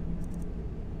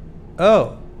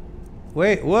 Oh,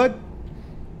 wait, what?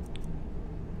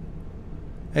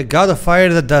 A god of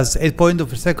fire that does 8 points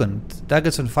per second.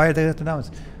 Targets on fire, targets on damage.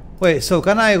 Wait, so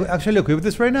can I actually equip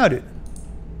this right now, dude?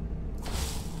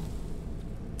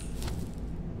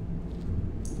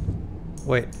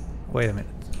 Wait a minute.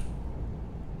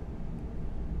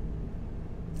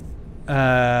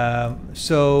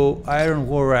 So iron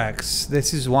war axe.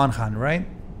 This is one hand, right?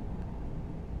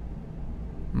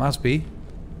 Must be.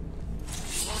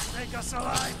 Make us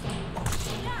alive.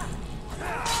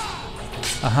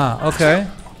 Okay.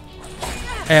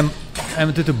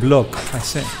 M2 to block, I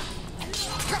see.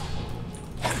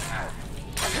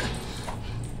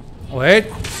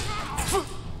 Wait.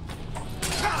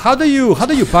 How do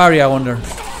you parry, I wonder?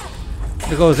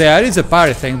 Because there is a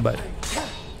parry thing, but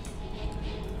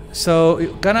so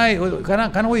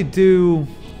can we do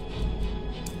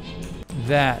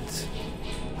that?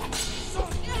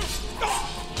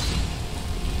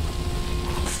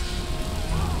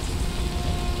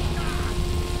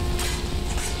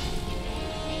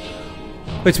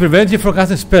 Which prevents you from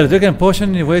casting spells. Drink a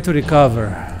potion in a way to recover.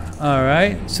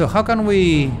 Alright, so how can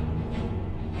we...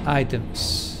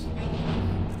 Items.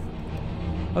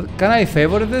 Can I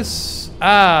favor this?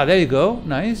 Ah, there you go.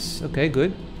 Nice. Okay,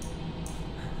 good.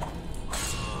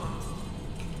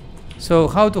 So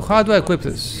how do I equip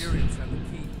this?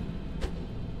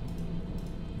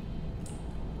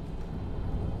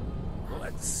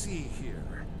 Let's see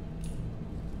here.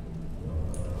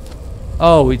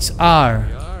 Oh, it's R.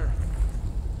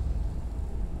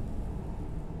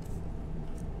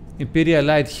 Imperial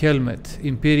Light Helmet,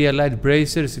 Imperial Light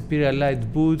Bracers, Imperial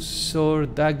Light Boots,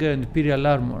 Sword, Dagger, and Imperial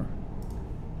Armor.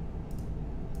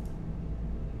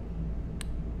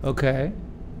 Okay.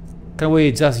 Can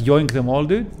we just yoink them all,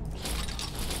 dude?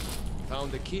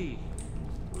 Found the key.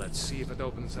 Let's see if it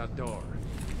opens that door.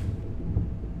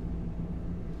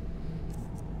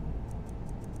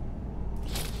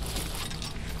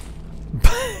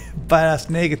 Badass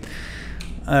naked.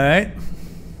 Alright.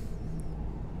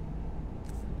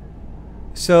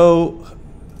 So,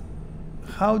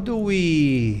 how do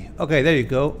we... Okay, there you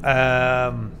go.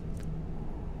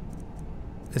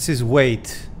 This is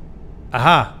weight.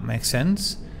 Aha, makes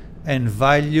sense. And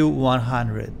value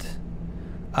 100.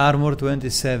 Armor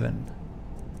 27.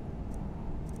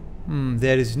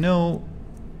 There is no...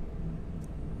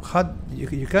 How,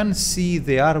 you can't see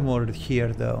the armor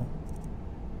here though.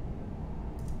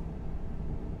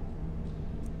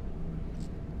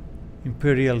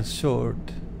 Imperial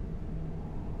Sword.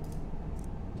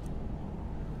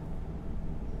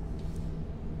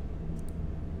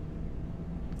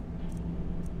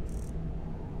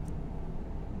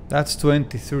 That's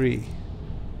 23.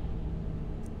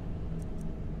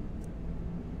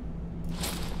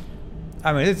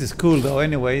 I mean, this is cool though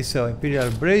anyway. So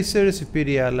Imperial Bracers,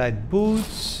 Imperial Light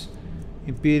Boots,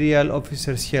 Imperial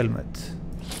Officer's Helmet.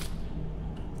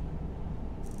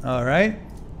 Alright.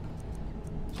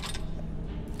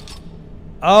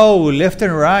 Oh, left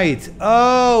and right.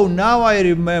 Oh, now I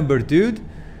remember, dude.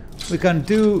 We can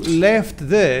do left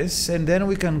this, and then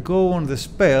we can go on the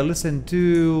spells and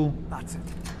do... That's it.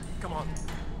 Come on.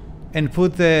 And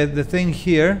put the thing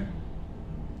here.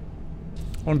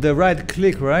 On the right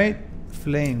click, right?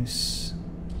 Flames.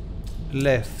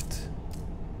 Left.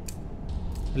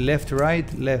 Left,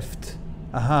 right, left.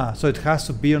 Aha, so it has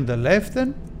to be on the left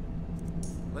then?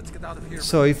 Let's get out of here.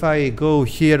 So if I go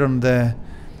here on the...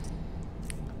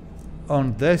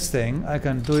 on this thing, I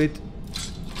can do it.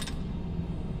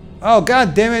 Oh,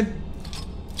 god damn it!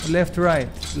 Left, right,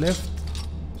 left,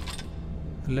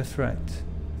 left, right.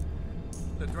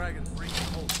 The dragon's bringing the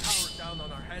whole tower down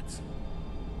on our heads.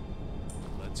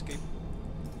 Let's keep...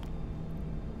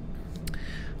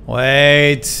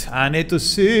 Wait, I need to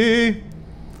see.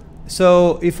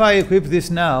 So if I equip this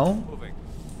now, moving.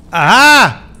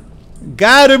 aha!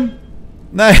 Got him!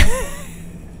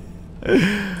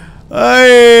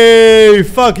 Hey,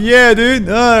 fuck yeah, dude!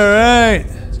 All right.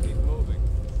 Let's keep moving.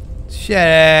 Shut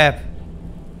up.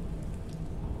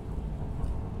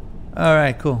 All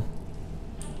right, cool.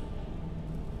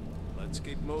 Let's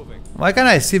keep moving. Why can't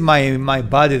I see my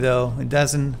body though? It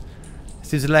doesn't. It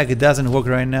seems like it doesn't work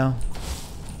right now.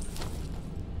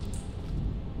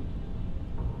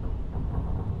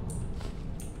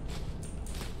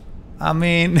 I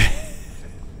mean,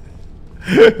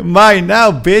 mine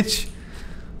now, bitch.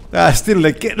 Ah, still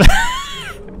the kid.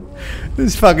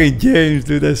 This fucking James,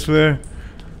 dude, I swear.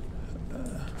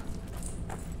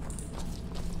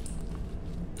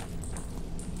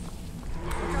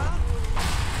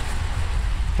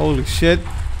 Holy shit.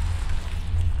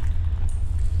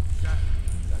 That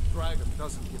dragon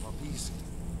doesn't give up easy.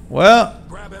 Well,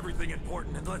 Grab everything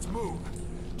important and let's move.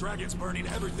 Dragon's burning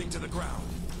everything to the ground.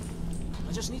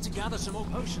 I just need to gather some more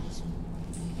potions.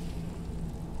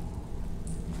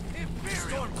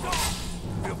 Storm Cloak!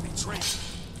 We'll be trained.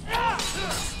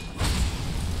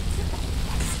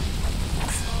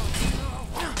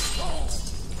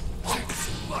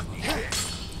 Lucky hit.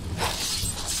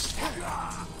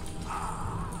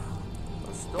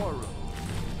 A storeroom.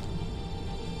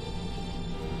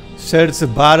 search a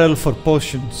barrel for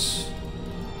potions.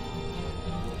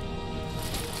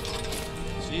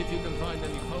 See if you can find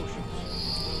any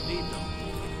potions. Need them.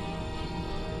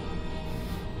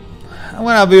 I'm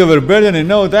gonna be overburdened in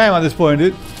no time at this point,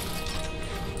 dude.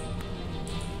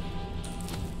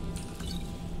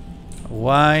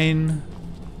 Wine.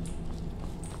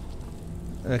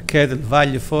 A kettle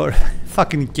value for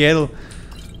fucking kettle.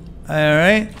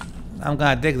 Alright. I'm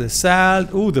gonna take the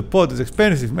salt. Ooh, the pot is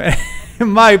expensive, man.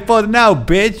 My pot now,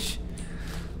 bitch.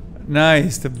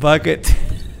 Nice, the bucket.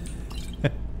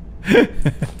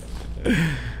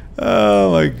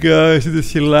 Oh my gosh, this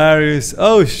is hilarious.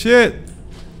 Oh shit.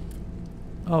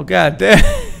 Oh god damn.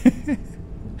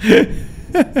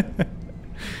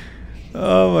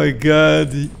 Oh my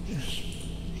god.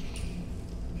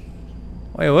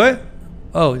 Wait, what?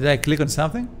 Oh, did I click on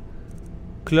something?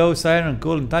 Close iron,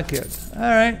 golden packet.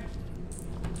 Alright.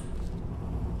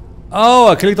 Oh,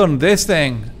 I clicked on this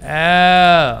thing.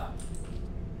 Oh.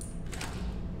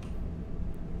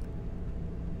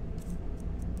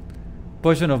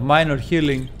 Potion of minor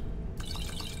healing.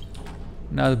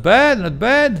 Not bad, not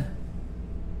bad.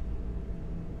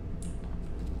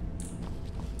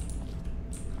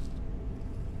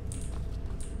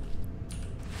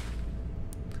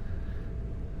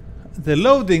 The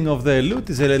loading of the loot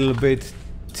is a little bit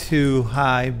too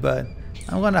high, but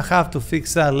I'm gonna have to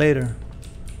fix that later.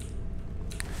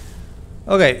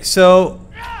 Okay, so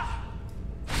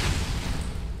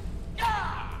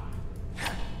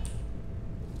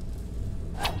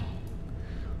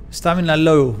stamina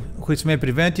low, which may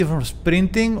prevent you from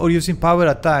sprinting or using power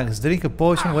attacks. Drink a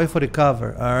potion, wait for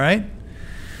recover. Alright.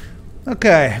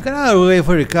 Okay, I'm gonna wait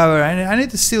for recover. I need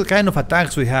to see what kind of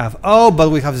attacks we have. Oh, but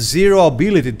we have zero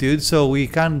ability, dude, so we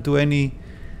can't do any.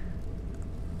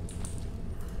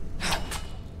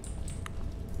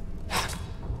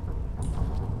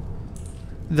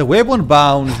 The weapon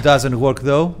bounce doesn't work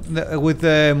though. With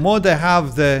the mod I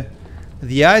have, the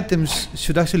items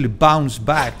should actually bounce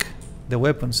back. The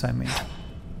weapons, I mean.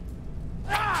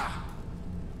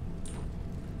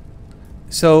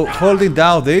 So holding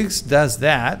down this does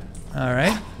that.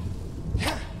 Alright.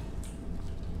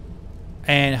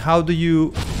 And how do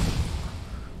you...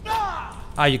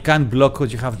 Ah, you can't block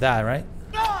because you have that, right?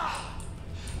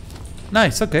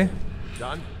 Nice, okay.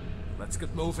 Done? Let's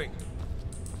get moving.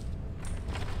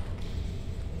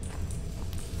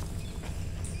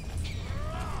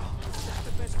 Is that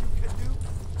the best you can do?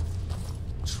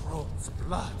 Troll's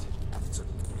blood. It's a...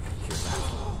 Hear that?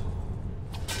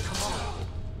 Come on.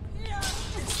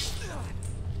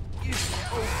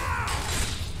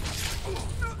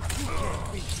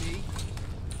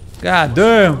 God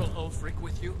damn.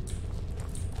 With you?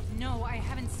 No, I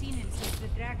haven't seen him since the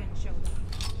dragon showed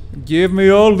up. Give me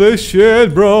all this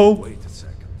shit, bro. Wait a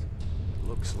second.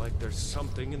 Looks like there's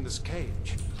something in this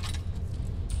cage.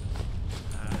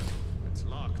 It's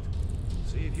locked.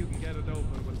 See if you can get it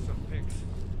open with some picks.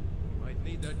 We might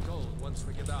need that gold once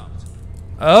we get out.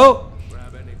 Oh.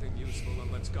 Grab anything useful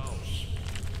and let's go.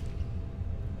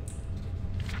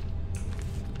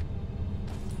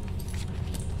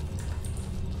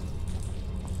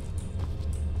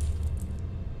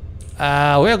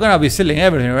 We're gonna be selling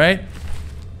everything, right?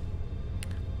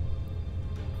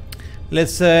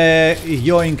 Let's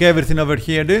yoink everything over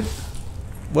here, dude.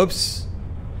 Whoops.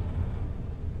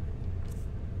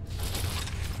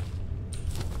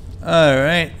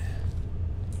 Alright.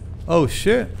 Oh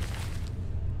shit.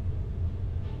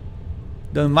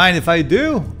 Don't mind if I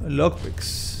do.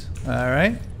 Lockpicks.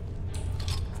 Alright.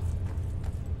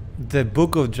 The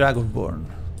Book of Dragonborn.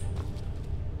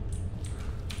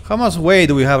 How much weight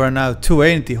do we have right now?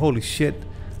 280. Holy shit.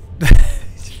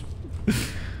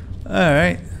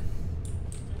 Alright.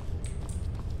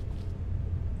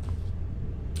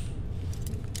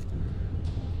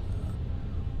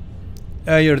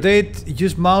 Your date,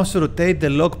 use mouse to rotate the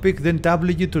lockpick, then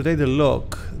W to rotate the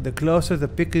lock. The closer the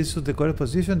pick is to the correct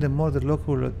position, the more the lock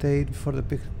will rotate before the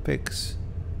pick picks.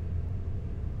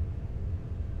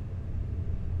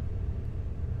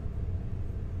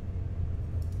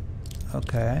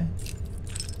 Okay.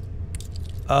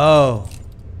 Oh.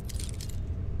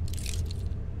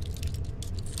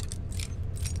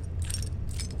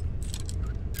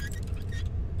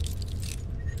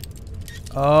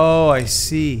 Oh, I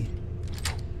see.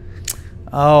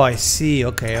 Oh, I see.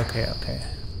 Okay, okay, okay.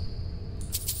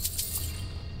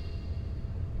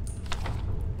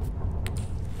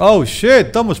 Oh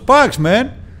shit, Thomas Parks,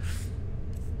 man.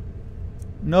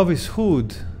 Novice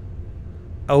Hood.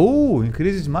 Oh,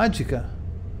 increases magicka.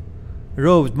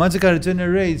 Robes, magicka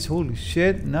regenerates. Holy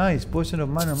shit, nice. Potion of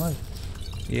mana magic.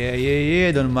 Yeah, yeah,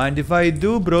 yeah. Don't mind if I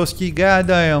do, broski.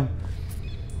 Goddamn.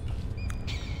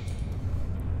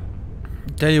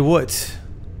 Tell you what.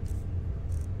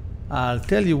 I'll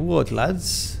tell you what,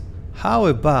 lads. How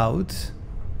about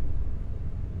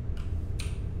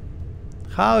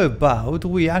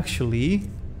we actually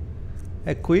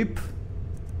equip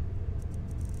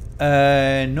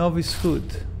a novice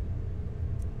hood?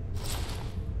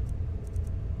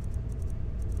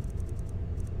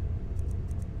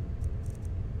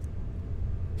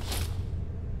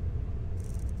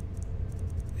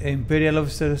 Imperial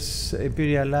officers,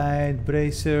 Imperial light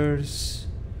bracers.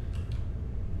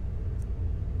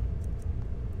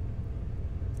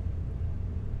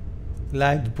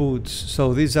 Light boots.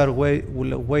 So these are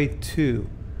weight 2.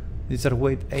 These are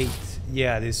weight 8.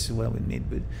 Yeah, this is what we need.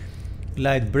 But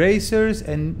light bracers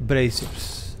and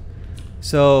bracers.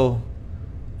 So,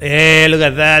 hey, look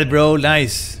at that, bro.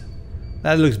 Nice.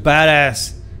 That looks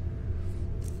badass.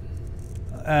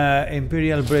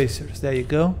 Imperial bracers. There you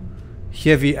go.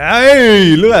 Heavy.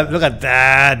 Hey, look at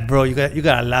that, bro. You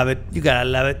gotta love it. You gotta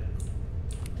love it.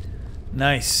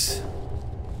 Nice.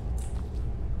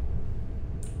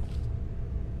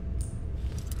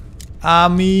 I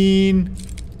mean,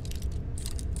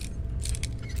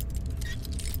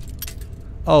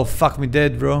 oh fuck me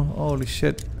dead, bro. Holy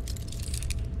shit.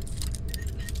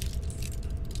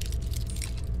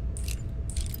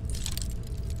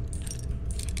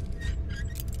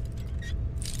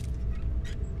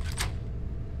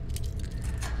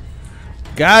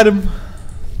 Got him.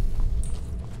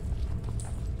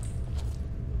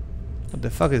 What the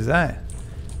fuck is that?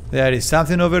 There is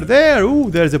something over there.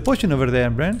 Ooh, there's a potion over there,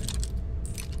 Brent.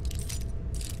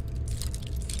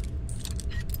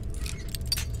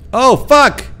 Oh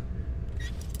fuck!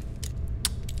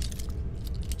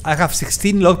 I have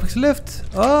 16 lockpicks left.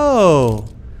 Oh,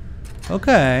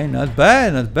 okay, not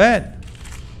bad, not bad.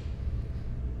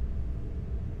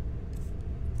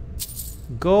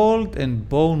 Gold and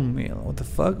bone meal. What the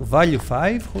fuck? Value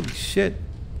 5? Holy shit.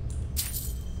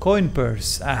 Coin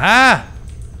purse. Aha!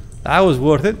 That was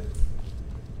worth it.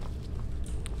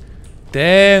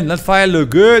 Damn, that file look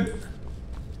good.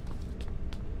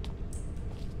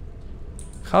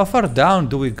 How far down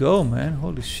do we go, man?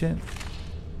 Holy shit.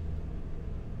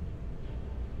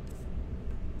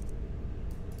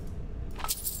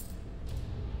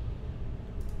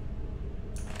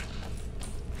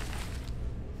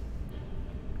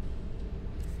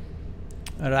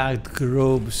 Ragged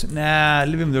robes. Nah,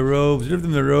 leave him the robes. Leave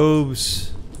them the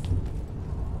robes.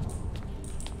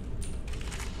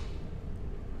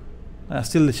 I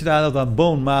steal the shit out of that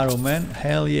bone marrow, man.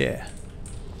 Hell yeah.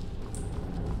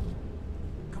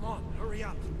 Come on, hurry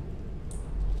up.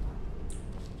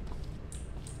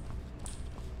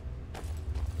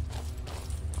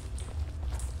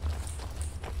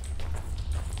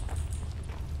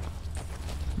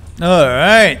 All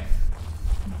right.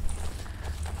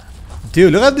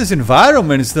 Dude, look at these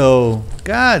environments though.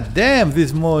 God damn,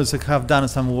 these mods have done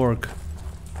some work.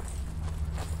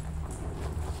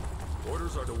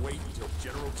 Orders are to wait until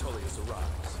General Tullius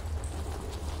arrives.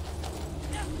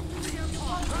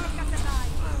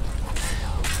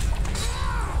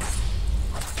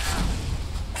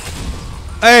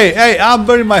 Hey, hey, I'm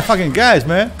burning my fucking guys,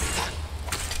 man.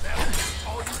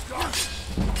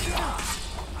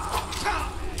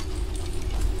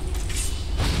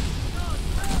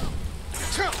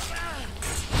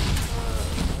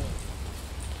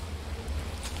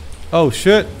 Oh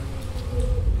shit.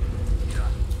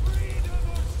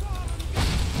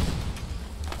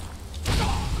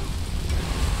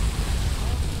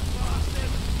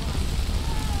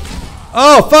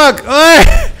 Oh fuck!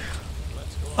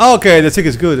 Okay, the tick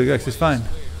is good. The actually is fine.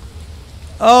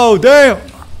 Oh damn!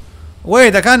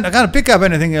 Wait, I can't pick up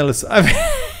anything else.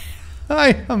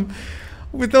 I am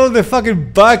with all the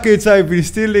fucking buckets I've been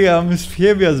stealing. I'm as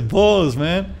heavy as balls,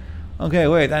 man. Okay,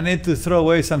 wait. I need to throw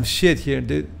away some shit here,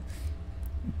 dude.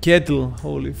 Kettle.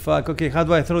 Holy fuck. Okay, how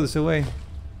do I throw this away?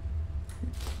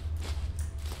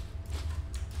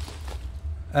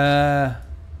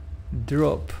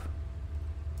 Drop.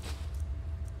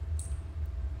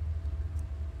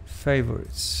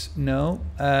 Favorites. No.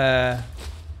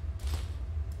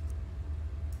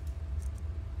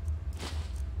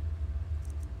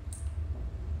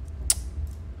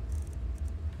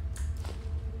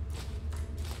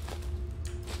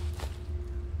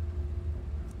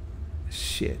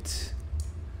 Shit.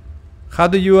 How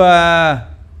do you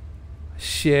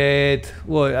shit.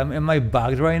 What, am I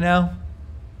bugged right now?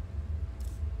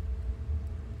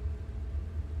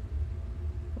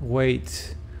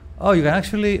 Wait. Oh, you can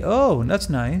actually, oh, that's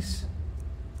nice.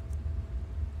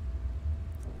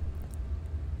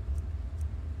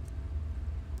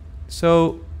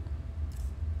 So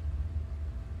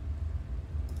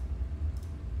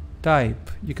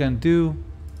type, you can do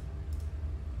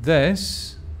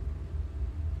this.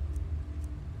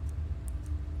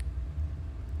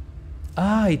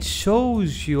 Ah, it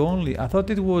shows you only. I thought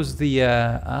it was the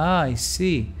I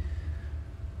see.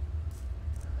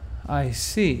 I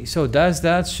see. So does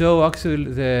that show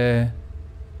actually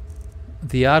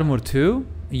the armor too?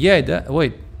 Yeah, that,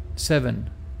 wait, 7.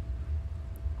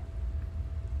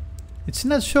 It's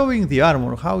not showing the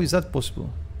armor. How is that possible?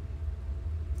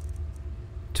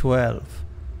 12.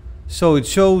 So it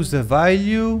shows the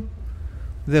value,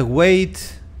 the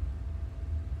weight,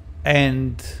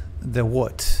 and the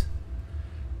what.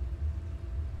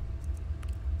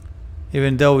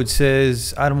 Even though it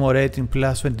says armor rating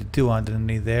plus 22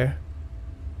 underneath there.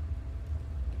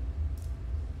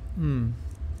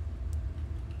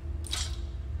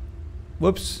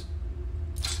 Whoops.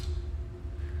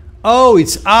 Oh,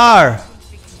 it's R.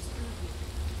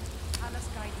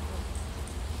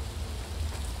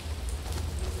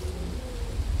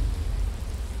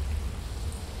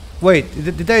 Wait,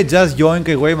 did I just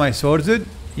yoink away my sword, dude?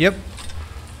 Yep.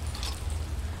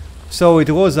 So it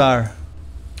was R.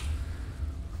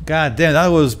 God damn, that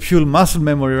was pure muscle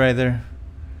memory right there.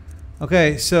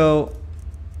 Okay, so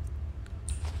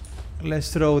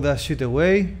let's throw that shit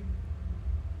away.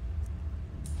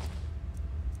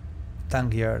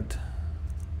 Tank yard.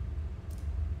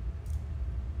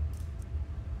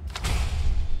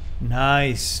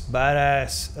 Nice,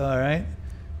 badass. Alright.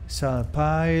 Solid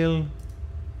pile.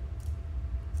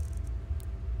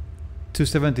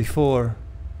 274.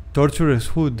 Torturous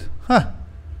hood. Huh.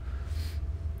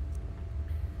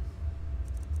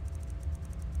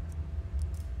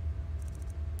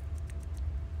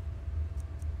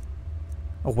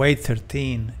 Oh, weight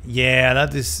 13. Yeah,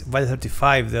 that is weight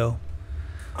 35 though.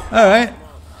 Alright.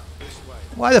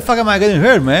 Why the fuck am I getting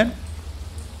hurt, man?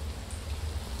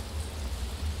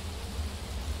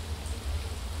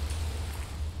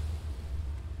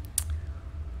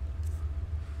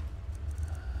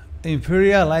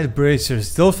 Imperial light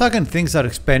bracers. Those fucking things are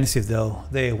expensive though.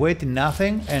 They weight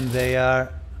nothing and they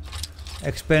are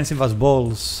expensive as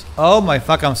balls. Oh my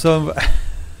fuck, I'm so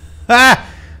ah!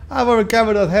 I've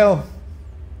recovered that hell.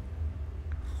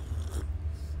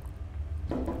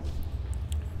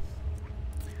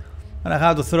 And I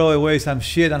have to throw away some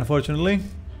shit, unfortunately.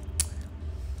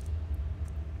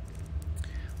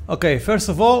 Okay, first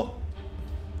of all,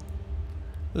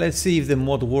 let's see if the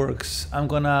mod works. I'm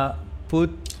gonna put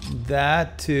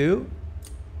that to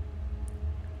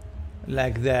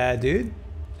like that, dude,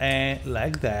 and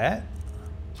like that,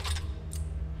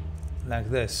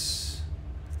 like this.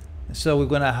 So we're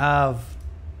gonna have,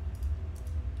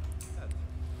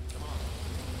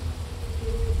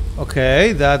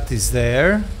 okay, that is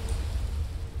there.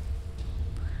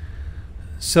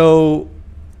 So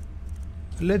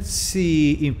let's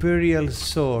see, Imperial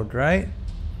sword, right?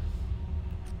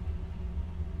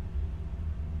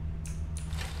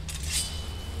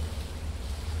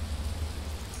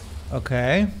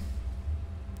 Okay.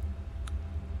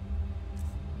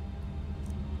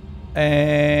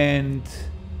 And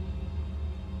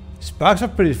sparks are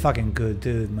pretty fucking good,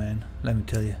 dude, man. Let me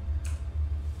tell you.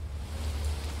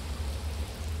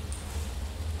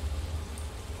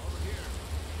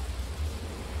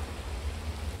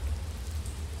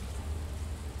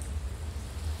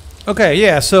 Okay,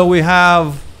 yeah, so we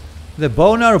have the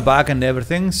bone arrow back and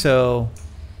everything, so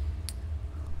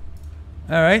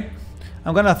alright.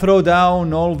 I'm gonna throw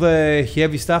down all the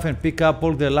heavy stuff and pick up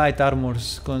all the light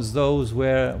armors, because those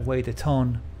were weight a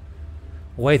ton.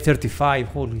 Weight 35,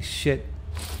 holy shit.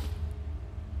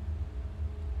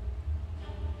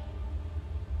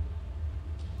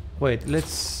 Wait,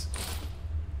 let's...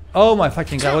 Oh my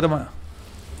fucking god, what am I...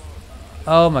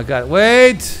 Oh my god,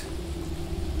 wait!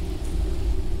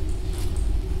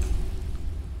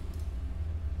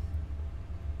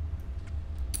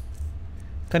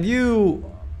 Can you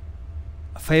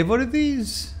favorite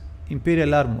these?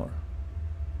 Imperial armor.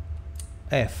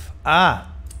 F.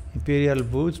 Ah, Imperial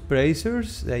boots,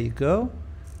 bracers. There you go.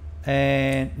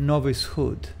 And novice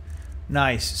hood.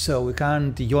 Nice. So we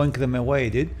can't yoink them away,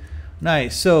 dude.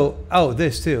 Nice. So, oh,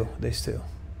 this too.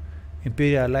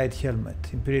 Imperial light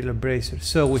helmet, Imperial bracers.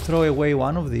 So we throw away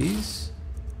one of these.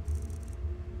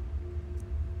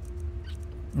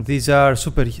 These are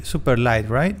super light,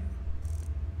 right?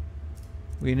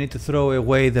 We need to throw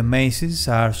away the maces.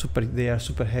 They are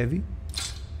super heavy.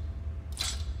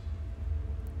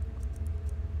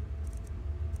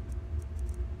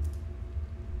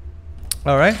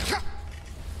 All right.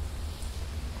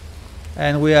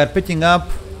 And we are picking up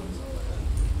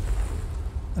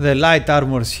the light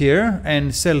armors here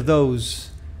and sell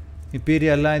those.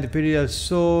 Imperial light, Imperial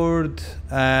sword.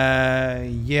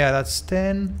 Yeah, that's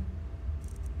 10.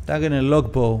 Dagger and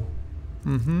longbow.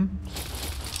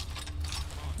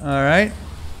 All right,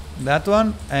 that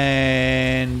one,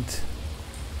 and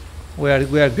we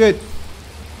are good.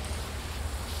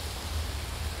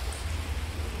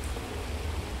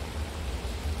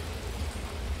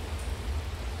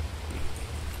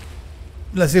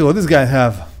 Let's see what this guy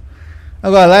have.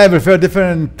 I'm gonna lie, I prefer a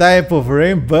different type of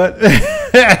rim, but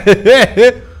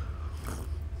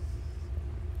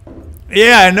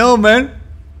yeah, I know, man.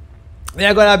 There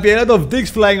are gonna be a lot of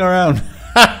dicks flying around.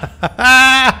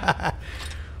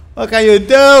 What can you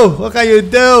do? What can you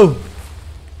do?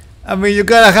 I mean, you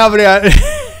gotta have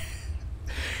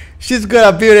she's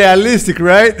gotta be realistic,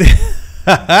 right?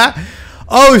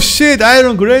 Oh shit!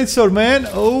 Iron greatsword, man.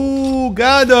 Oh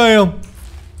goddamn!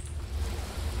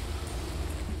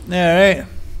 All right.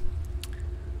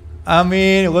 I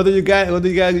mean, what do you got? What do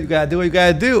you got? You gotta do what you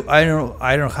gotta do.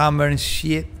 Iron hammer and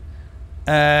shit.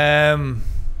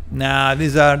 Nah,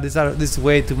 this is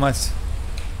way too much.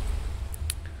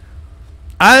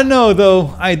 I don't know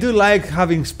though. I do like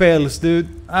having spells, dude.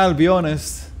 I'll be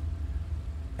honest.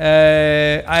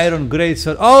 Iron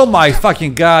greatsword. Oh my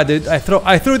fucking god, dude! I threw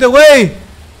it away.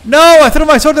 No, I threw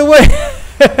my sword away.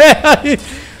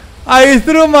 I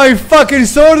threw my fucking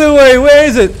sword away. Where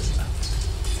is it?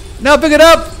 Now pick it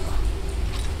up.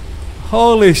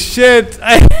 Holy shit!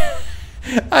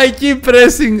 I keep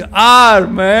pressing R,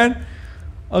 man.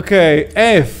 Okay,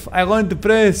 F. I want to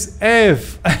press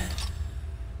F.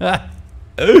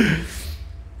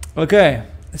 Okay,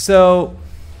 so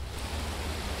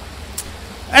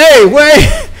hey,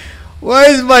 wait, why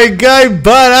is my guy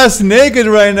butt-ass naked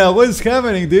right now? What's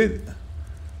happening, dude?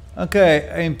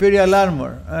 Okay, Imperial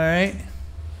armor. All right.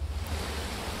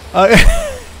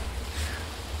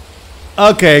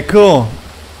 Okay, cool.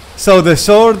 So the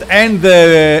sword and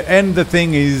the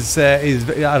thing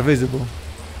are visible.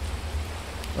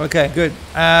 Okay, good.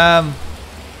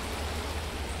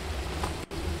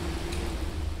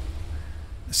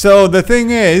 So the thing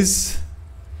is,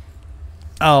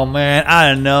 oh man, I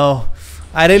don't know.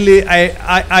 I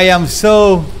am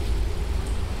so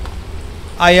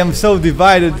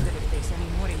divided.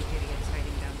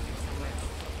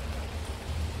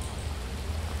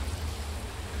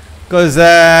 Because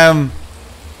I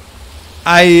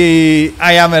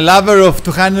am a lover of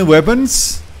two-handed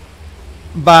weapons,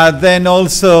 but then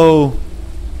also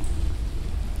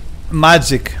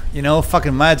magic. You know,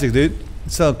 fucking magic, dude.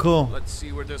 It's so cool. Let's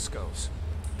see where this goes.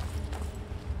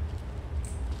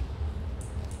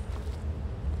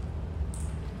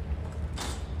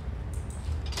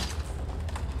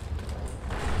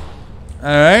 All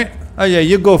right. Oh yeah,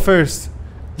 you go first.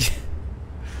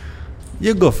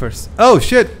 You go first. Oh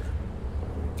shit.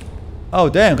 Oh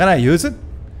damn, can I use it?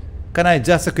 Can I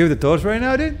just equip the torch right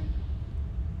now, dude?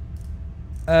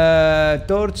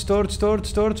 Torch,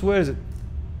 where is it?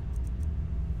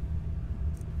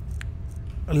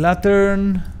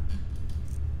 Lantern,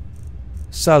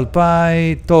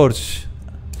 Salpai, torch.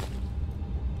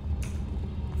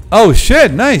 Oh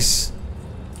shit, nice.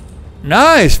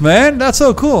 Nice, man, that's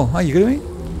so cool. Are you kidding me?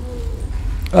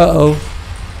 Uh-oh.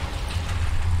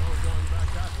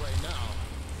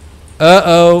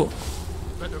 Uh-oh.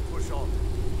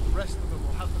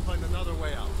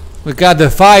 We got the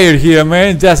fire here,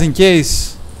 man, just in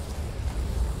case.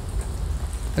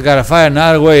 I gotta fire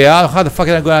another way out. How the fuck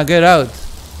am I gonna get out?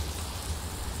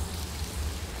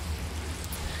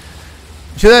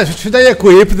 Should I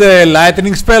equip the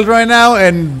lightning spell right now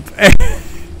and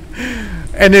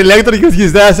and electrocute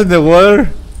his ass in the water?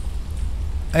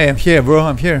 Hey, I'm here, bro.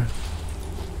 I'm here.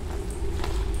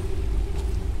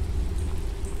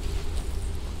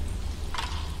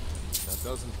 That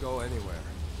doesn't go anywhere.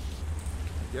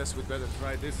 I guess we'd better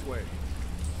try this way.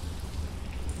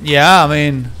 Yeah, I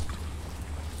mean,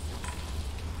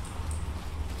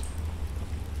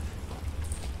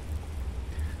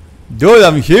 Dude,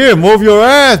 I'm here. Move your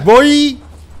ass, boy.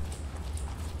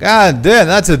 God damn,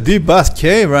 that's a deep ass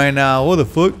cave right now. What the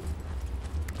fuck?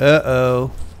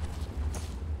 Uh-oh.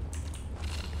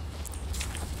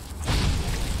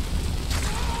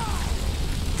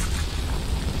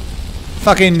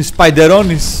 Fucking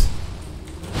spideronis.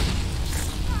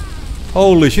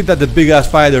 Holy shit, that's a big ass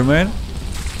spider, man.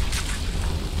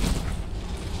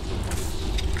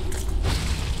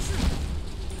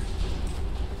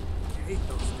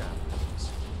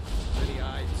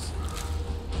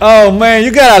 Oh man,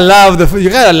 you gotta love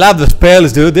the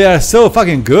spells, dude. They are so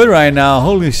fucking good right now.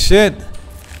 Holy shit!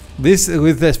 This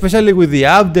especially with the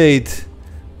update.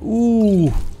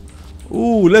 Ooh,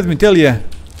 let me tell you,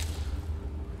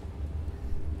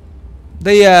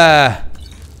 they are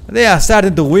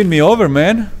starting to win me over,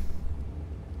 man.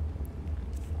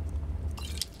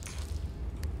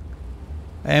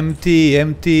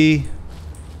 Empty.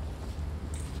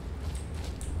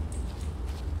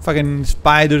 Fucking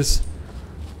spiders.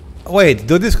 Wait,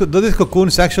 do these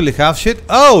cocoons actually have shit?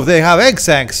 Oh, they have egg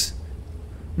sacs.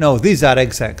 No, these are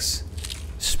egg sacs.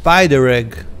 Spider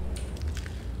egg.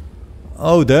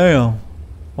 Oh damn.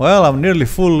 Well, I'm nearly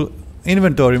full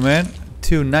inventory, man.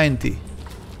 290.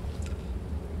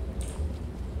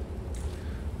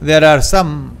 There are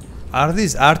some. Are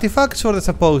these artifacts or they're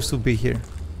supposed to be here?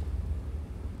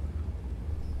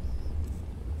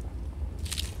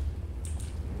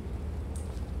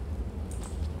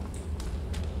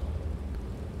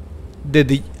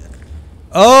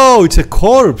 Oh, it's a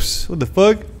corpse. What the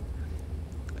fuck?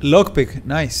 Lockpick.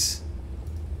 Nice.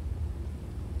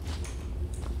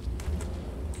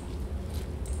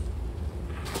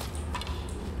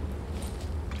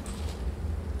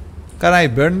 Can I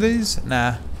burn these?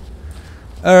 Nah.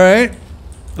 Alright.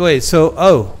 Wait, so...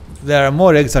 Oh, there are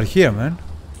more eggs out here, man.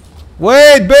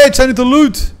 Wait, bitch! I need to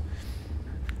loot!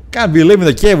 Can't be leaving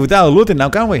the cave without looting now,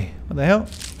 can we? What the hell?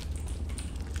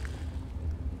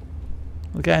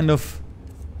 What kind of...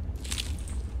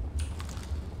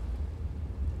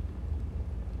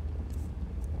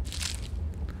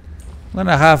 I'm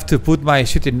gonna have to put my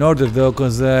shit in order though,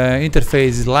 cause the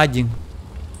interface is lagging.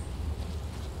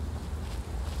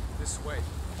 This way.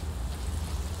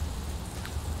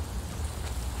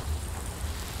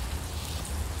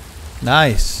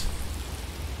 Nice.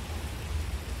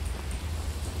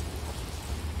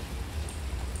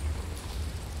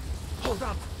 Hold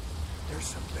up!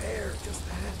 There's a bear just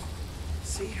ahead.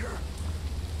 See her?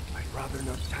 I'd rather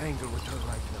not tangle with her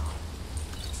right now.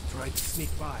 Let's try to sneak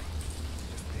by.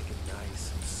 Just take it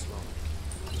nice and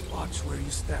slow. Watch where you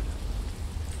step.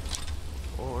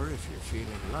 Or if you're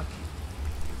feeling lucky,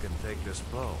 you can take this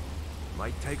bow.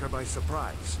 Might take her by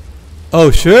surprise.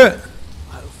 Oh shit!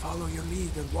 I'll follow your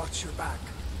lead and watch your back.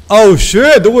 Oh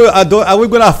shit! Are we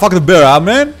gonna fuck the bear up,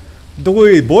 man? Do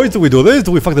we do this?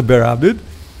 Do we fuck the bear up, dude?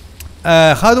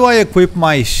 How do I equip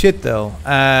my shit though?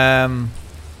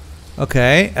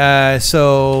 Okay,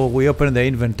 so we open the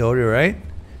inventory, right?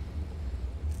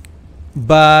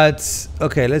 But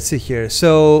okay, let's see here.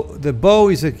 So the bow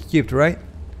is equipped, right?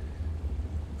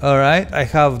 Alright, I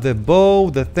have the bow,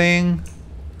 the thing.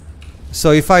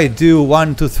 So if I do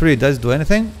 1, 2, 3, does it do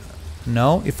anything?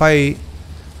 No. If the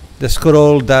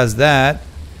scroll does that.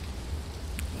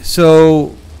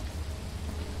 So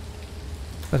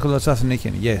let's go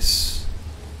assassination. Yes.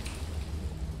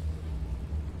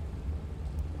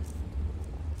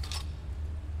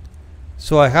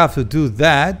 So I have to do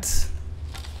that.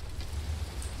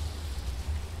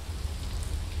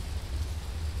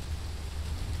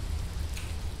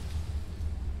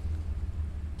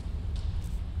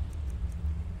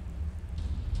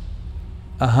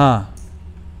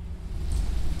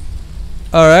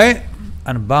 Alright.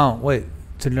 Unbound. Wait.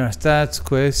 To learn stats,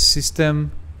 quest,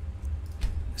 system,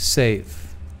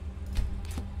 save.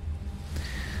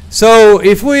 So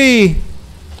if we...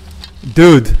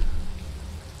 Dude.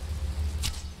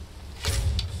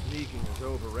 Sneaking is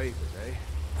overrated, eh?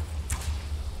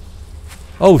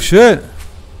 Oh shit.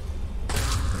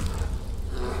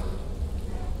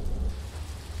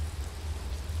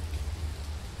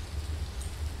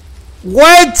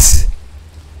 What?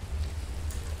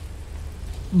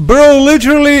 Bro,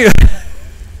 literally.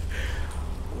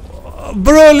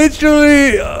 Bro,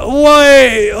 literally.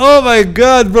 Why? Oh my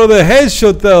god, bro, the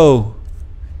headshot though.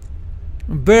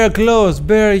 Bear claws,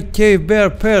 bear cave, bear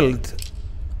pelt.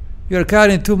 You're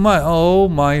carrying too much. Oh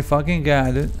my fucking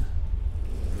god.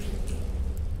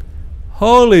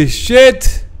 Holy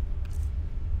shit.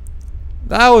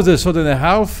 That was a shot and a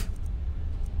half.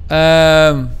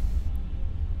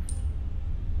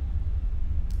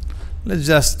 Let's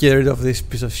just get rid of this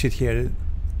piece of shit here.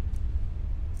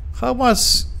 How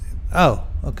much? Oh,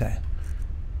 okay.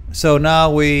 So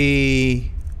now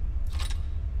we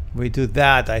do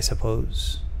that, I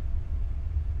suppose.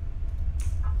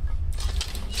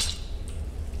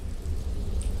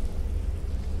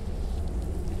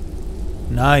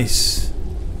 Nice.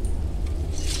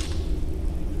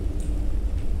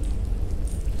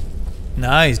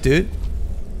 Nice, dude.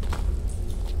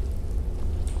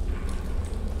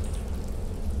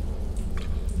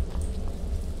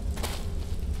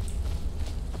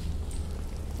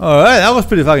 Alright, that was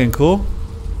pretty fucking cool.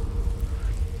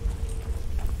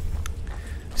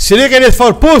 Silicon is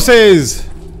for pussies!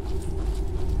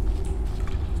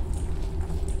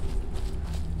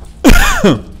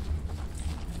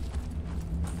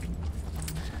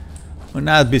 We'll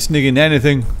not be sneaking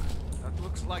anything. That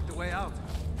looks like the way out.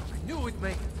 I knew we'd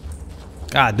make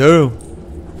it. God damn.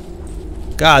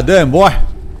 God damn, boy.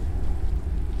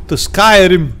 To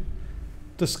Skyrim.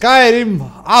 To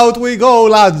Skyrim. Out we go,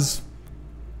 lads.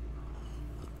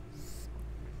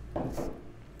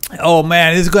 Oh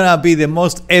man, this is gonna be the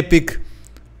most epic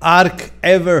arc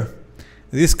ever.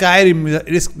 This Skyrim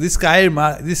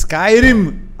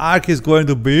arc is going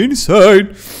to be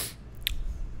insane.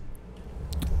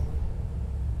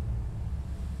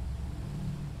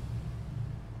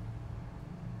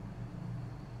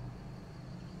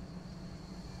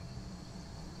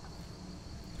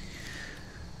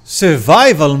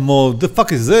 Survival mode, the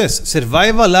fuck is this?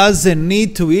 Survival adds the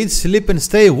need to eat, sleep and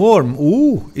stay warm.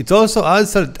 Ooh, it also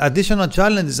adds additional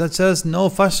challenges such as no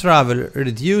fast travel,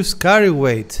 reduced carry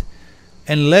weight,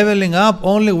 and leveling up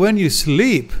only when you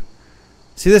sleep.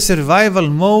 See the survival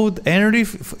mode entry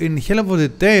in helpful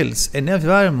details and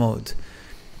survival mode.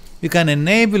 You can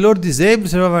enable or disable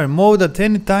survival mode at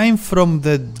any time from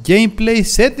the gameplay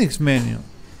settings menu.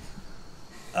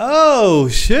 Oh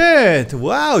shit,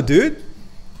 wow dude.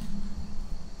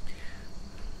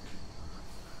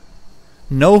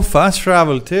 No fast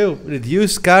travel too.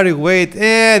 Reduced carry weight.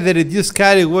 The reduced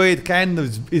carry weight kind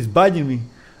of is bugging me.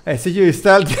 I see you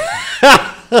installed.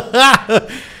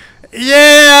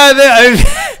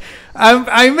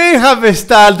 I may have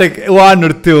installed like 1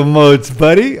 or 2 modes,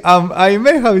 buddy. I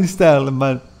may have installed them,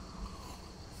 man.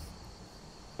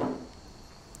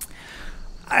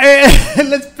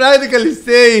 Let's practically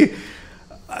say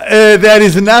there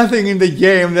is nothing in the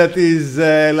game that is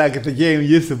like the game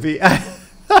used to be.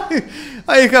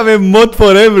 I have a mod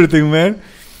for everything, man.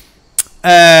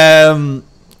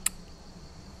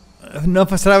 No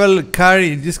fast travel,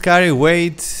 just carry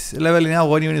weight, leveling up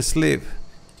when you sleep.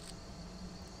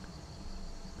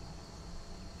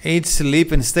 Eat,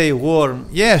 sleep, and stay warm.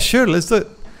 Yeah, sure, let's do it.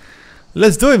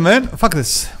 Let's do it, man. Fuck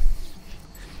this.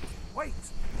 Wait.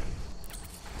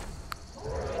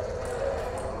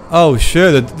 Oh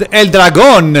shit, the El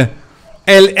Dragon!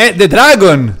 The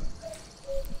dragon!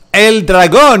 El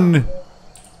Dragon!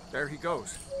 There he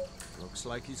goes. Looks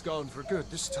like he's gone for good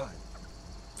this time.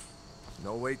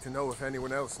 No way to know if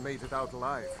anyone else made it out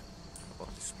alive.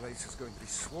 But this place is going to be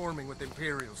swarming with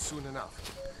Imperials soon enough.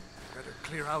 Better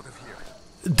clear out of here.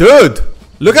 Dude!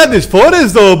 Look at this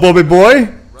forest though, Bobby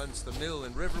boy! Runs the mill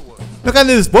in Riverwood. Look at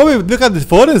this, Bobby, look at this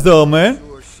forest though, man!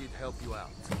 Sure she'd help you out.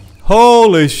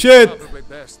 Holy shit! Probably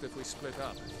best if we split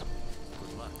up.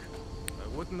 Good luck. I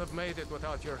wouldn't have made it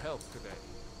without your help today.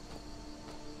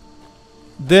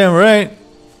 Damn right.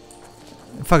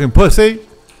 Fucking pussy.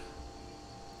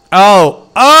 Oh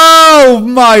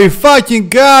my fucking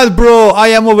god, bro. I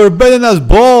am overburdened as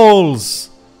balls.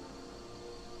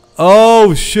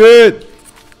 Oh shit.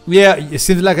 Yeah, it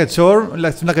seems like a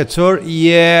chore.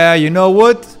 Yeah, you know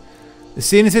what?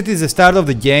 Since it is the start of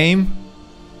the game,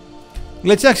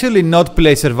 let's actually not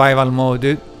play survival mode,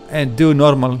 dude, and do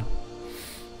normal.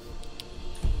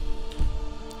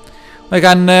 We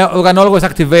can always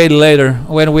activate later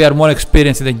when we are more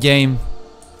experienced in the game.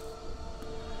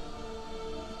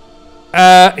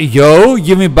 Yo,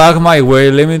 give me back my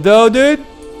way limit though, dude.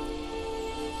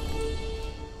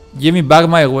 Give me back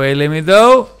my way limit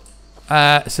though.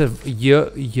 So,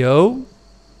 yo.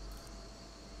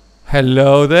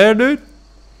 Hello there, dude.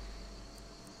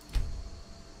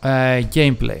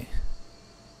 Gameplay.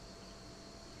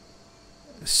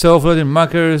 So floating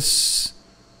markers.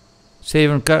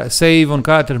 Save on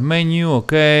character menu,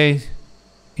 okay.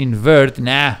 Invert,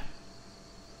 nah.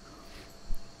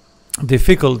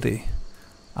 Difficulty.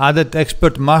 Added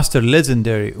expert master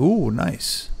legendary. Ooh,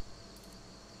 nice.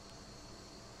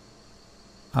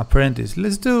 Apprentice.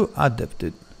 Let's do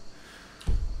adapted.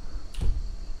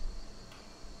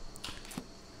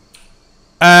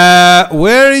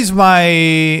 Where is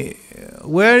my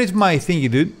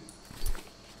thingy, dude?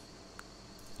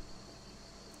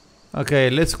 Okay,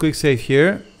 let's quick save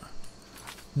here.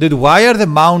 Dude, why are the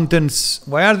mountains?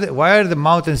 Why are the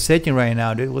mountains shaking right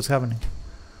now, dude? What's happening?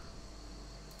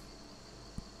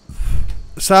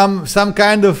 Some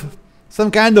kind of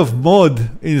mod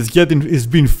is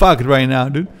being fucked right now,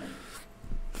 dude.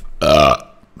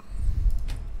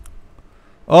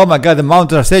 Oh my god, the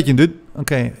mountains are shaking, dude.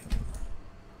 Okay.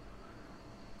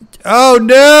 Oh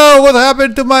no! What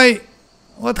happened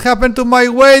to my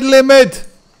weight limit?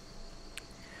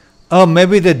 Oh,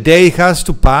 maybe the day has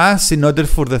to pass in order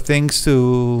for the things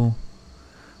to.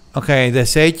 Okay, the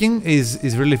shaking is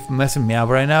really messing me up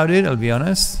right now, dude. I'll be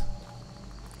honest.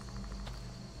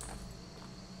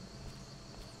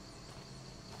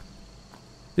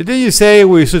 Didn't you say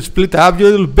we should split up, you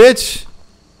little bitch?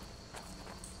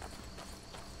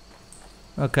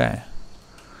 Okay.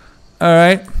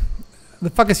 Alright. The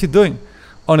fuck is he doing?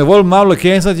 On the wall map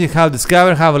locations that you have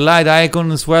discovered have light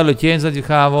icons, while locations that you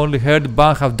have only heard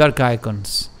about have dark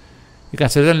icons. You can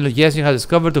select the locations you have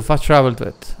discovered to fast travel to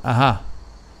it. Aha.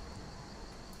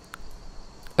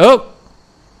 Oh!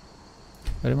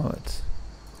 Wait a moment.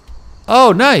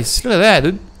 Oh, nice! Look at that,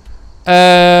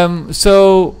 dude.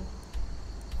 So...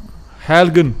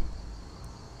 Helgen.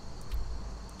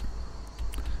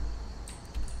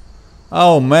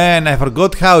 Oh man, I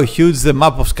forgot how huge the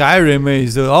map of Skyrim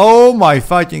is. Oh my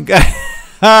fucking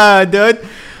god, dude.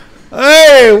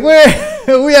 Hey,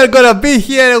 we are gonna be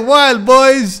here a while,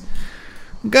 boys.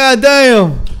 God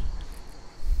damn.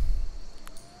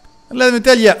 Let me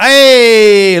tell you.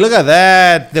 Hey, look at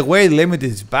that. The weight limit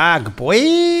is back,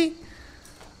 boy.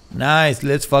 Nice.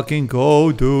 Let's fucking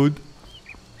go, dude.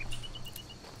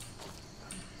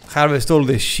 Harvest all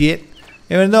this shit.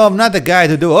 Even though I'm not the guy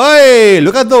to do. Hey,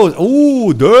 look at those.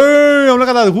 Ooh, damn. Look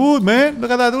at that wood, man. Look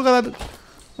at that. Look at that.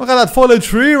 Look at that fallen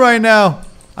tree right now.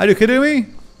 Are you kidding me?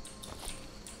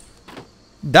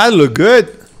 That look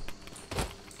good.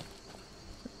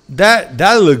 That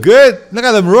look good. Look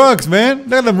at them rocks, man.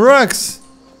 Look at them rocks.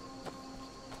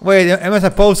 Wait, am I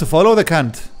supposed to follow the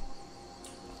cunt?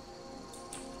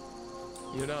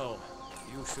 You know,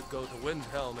 you should go to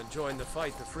Windhelm and join the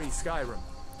fight to free Skyrim.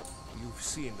 You've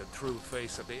seen the true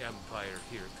face of the Empire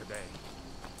here today.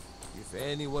 If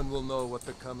anyone will know what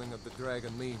the coming of the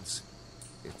dragon means,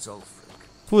 it's Ulfric.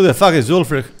 Who the fuck is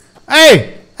Ulfric?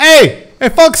 Hey! Hey! Hey,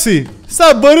 Foxy! What's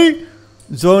up, buddy?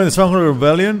 Join the Stronghold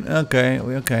Rebellion? Okay,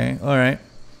 okay, alright.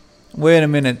 Wait a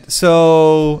minute.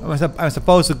 So, I'm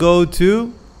supposed to go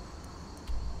to...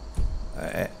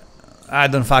 I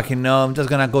don't fucking know. I'm just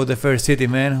gonna go to the first city,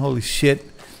 man. Holy shit.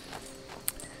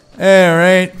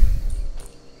 Alright.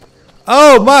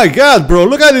 Oh my god, bro,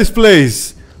 look at this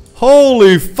place.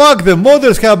 Holy fuck, the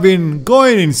modders have been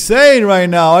going insane right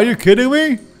now. Are you kidding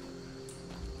me?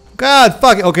 God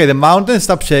fuck. Okay, the mountains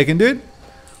stop shaking, dude.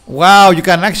 Wow, you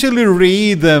can actually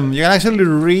read them. You can actually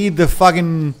read the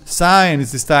fucking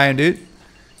signs this time, dude.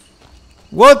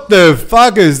 What the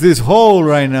fuck is this hole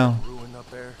right now? Ruin up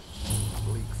there,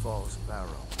 Bleak Falls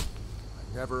Barrow.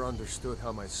 I never understood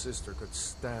how my sister could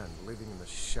stand living in the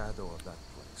shadow of that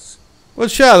place. What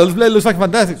shadow? This place looks like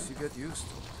fantastic. You get used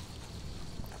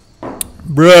to it.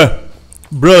 Bruh,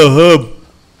 hub.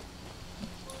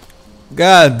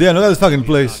 God damn, look at this fucking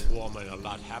place. Woman a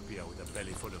lot happier with a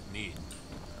belly full of meat.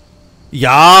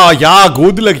 Yeah,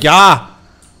 good luck, yeah.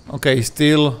 Okay,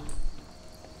 still.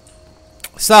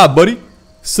 Sup, buddy?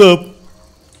 Sup,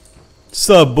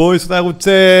 boys? What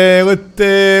are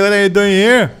you doing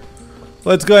here?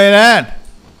 What's going on?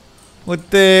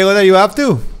 What are you up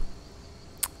to?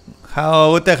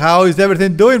 How is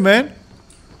everything doing, man?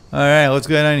 Alright, what's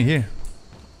going on in here?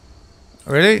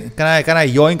 Really? Can I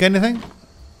yoink anything?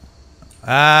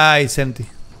 Ah, it's empty.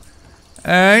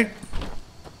 Alright.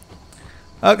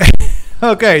 Okay.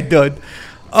 Okay, dude.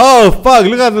 Oh fuck,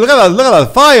 look at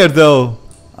that fire though.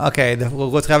 Okay,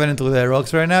 what's happening to the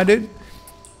rocks right now, dude?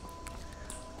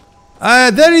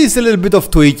 There is a little bit of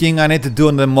tweaking I need to do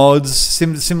on the mods.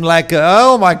 Seem like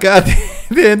oh my god,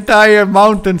 the entire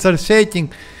mountains are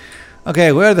shaking.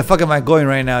 Okay, where the fuck am I going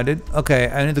right now, dude? Okay,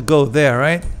 I need to go there,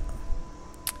 right?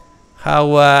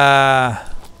 How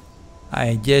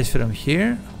I guess from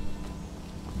here.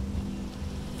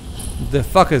 The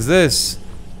fuck is this?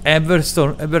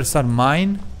 Everstone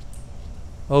mine?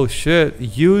 Oh shit.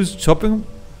 Use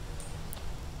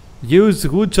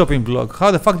wood chopping block.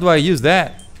 How the fuck do I use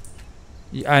that?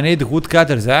 I need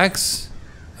woodcutter's axe.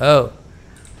 Oh.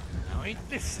 Now ain't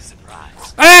this a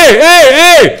surprise?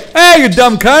 Hey, you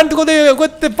dumb cunt!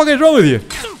 What the fuck is wrong with you?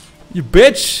 You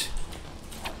bitch!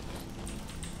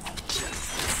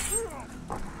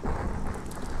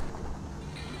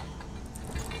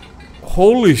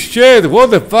 Holy shit,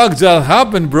 what the fuck just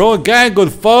happened, bro? A guy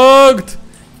got fucked.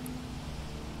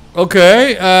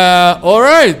 Okay,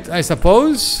 alright, I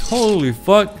suppose. Holy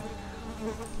fuck.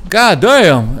 God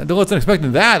damn, I wasn't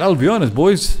expecting that, I'll be honest,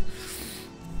 boys.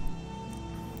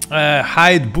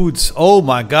 Hide boots. Oh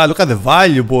my god, look at the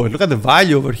value, boy. Look at the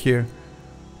value over here.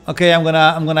 Okay, I'm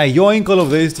gonna yoink all of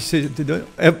this to do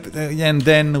it. And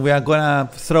then we are gonna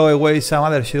throw away some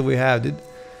other shit we have, dude.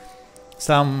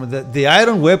 The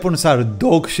iron weapons are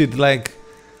dog shit, like,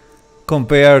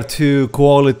 compared to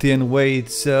quality and weight.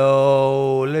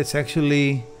 So let's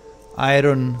actually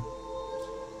iron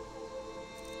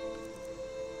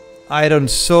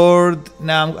sword.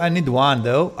 Now I need one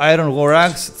though. Iron war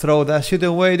axe, throw that shit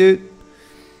away, dude.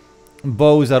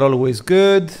 Bows are always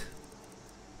good.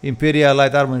 Imperial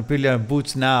light armor, imperial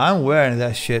boots. Now I'm wearing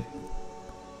that shit.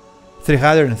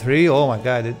 303. Oh my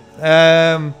god, dude.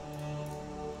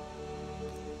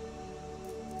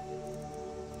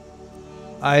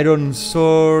 Iron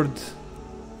sword.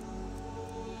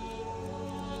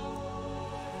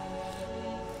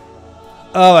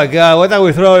 Oh my god, what are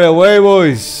we throwing away,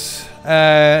 boys?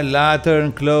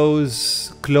 Lantern,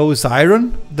 close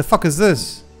iron? The fuck is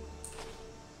this?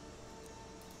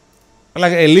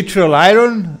 Like a literal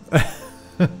iron?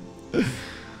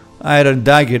 Iron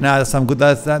dagger. Nah, that's some good.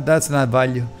 That's not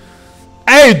value.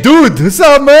 Hey, dude, what's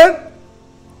up, man?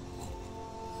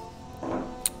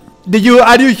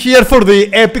 Are you here for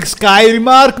the epic Skyrim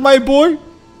arc, my boy?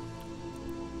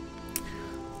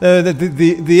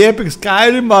 The epic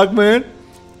Skyrim arc, man.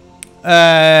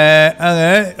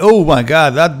 Okay. Oh my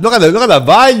god, look at the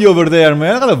value over there,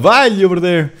 man. Look at the value over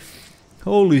there.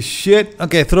 Holy shit.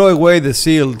 Okay, throw away the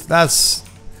shield. That's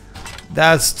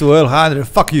 1200.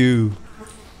 Fuck you.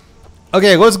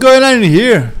 Okay, what's going on in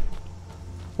here?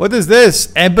 What is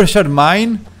this? Ember Shard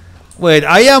Mine? Wait,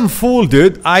 I am full,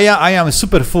 dude. I am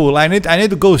super full. I need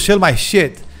to go sell my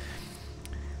shit.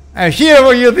 I'm here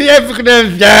for you, the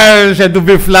epicness, yes, and to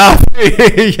be fluffy.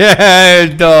 Yes,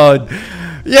 dude.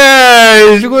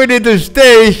 Yes, we need to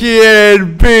stay here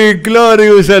and be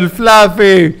glorious and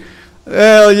fluffy.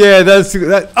 Hell yeah, that's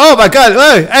that. Oh my god!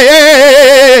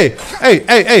 Hey!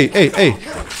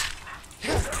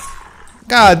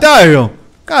 God damn!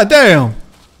 God damn!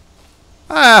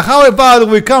 How about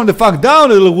we calm the fuck down,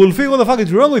 little wolfie? What the fuck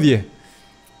is wrong with you?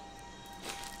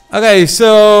 Okay,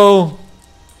 so.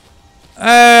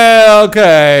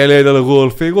 Okay, little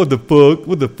wolfie. What the fuck?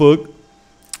 What the fuck?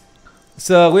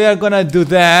 So we are gonna do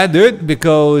that, dude,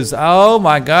 because oh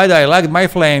my god, I like my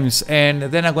flames, and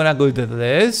then I'm gonna go to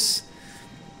this,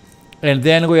 and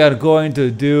then we are going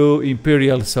to do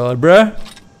Imperial Sword, bruh.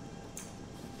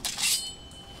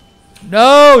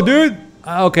 No, dude.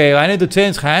 Okay, I need to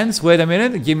change hands. Wait a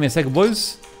minute. Give me a sec,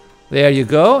 boys. There you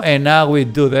go. And now we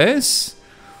do this.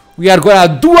 We are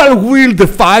gonna dual wield the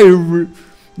fire.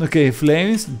 Okay,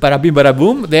 flames. Bada bing, bada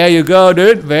boom. There you go,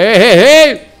 dude.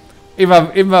 Hey.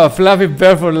 I'm a fluffy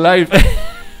bear for life.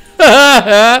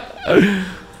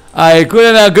 I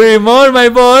couldn't agree more, my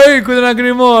boy. Couldn't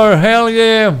agree more. Hell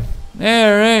yeah.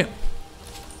 Alright.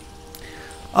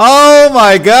 Oh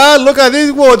my god, look at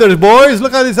these waters, boys.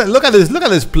 Look at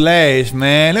this place,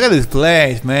 man. Look at this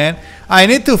place, man. I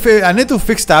need to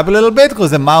fix it up a little bit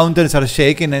because the mountains are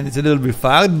shaking and it's a little bit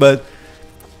fucked, but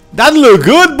that look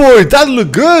good, boys. That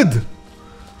look good.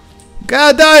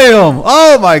 God damn!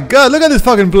 Oh my god! Look at this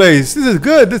fucking place. This is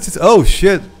good. This is oh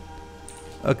shit.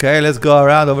 Okay, let's go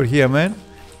around over here, man.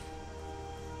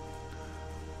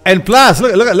 And plus,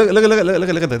 look at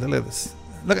this.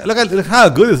 Look how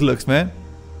good this looks, man.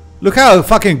 Look how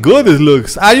fucking good this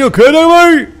looks. Are you kidding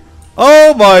me?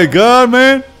 Oh my god,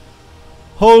 man.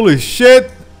 Holy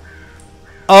shit.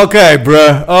 Okay,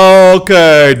 bruh.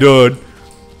 Okay, dude.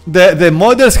 The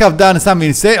modders have done some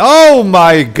insane. Oh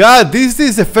my god, this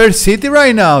is the first city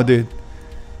right now, dude.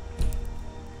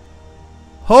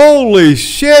 Holy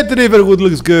shit, Riverwood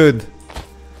looks good.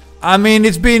 I mean,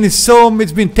 it's been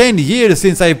 10 years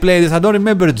since I played this. I don't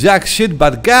remember jack shit,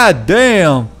 but god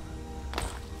damn.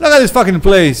 Look at this fucking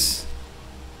place.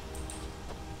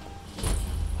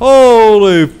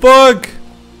 Holy fuck.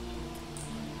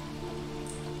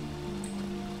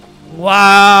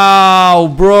 Wow,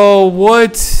 bro,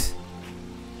 what?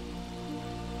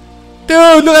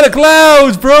 Dude, look at the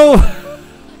clouds, bro.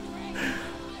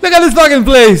 Look at this fucking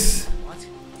place. What?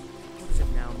 What is it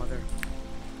now, Mother?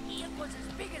 It was as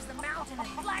big as the mountain and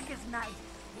black as night.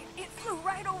 It flew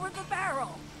right over the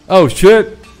barrel. Oh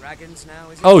shit. Dragons now,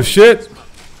 is it? Oh shit.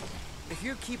 If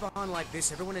you keep on like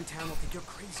this, everyone in town will think you're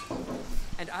crazy.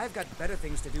 And I've got better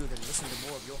things to do than listen to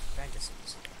more of your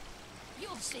fantasies.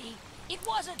 You'll see. It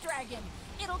was a dragon.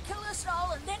 It'll kill us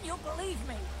all, and then you'll believe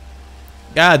me.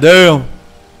 God damn.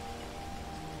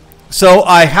 So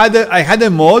I had a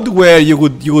mod where you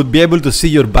would be able to see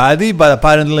your body, but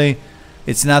apparently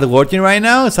it's not working right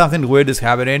now. Something weird is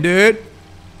happening, dude.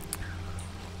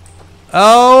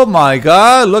 Oh my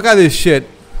god, look at this shit.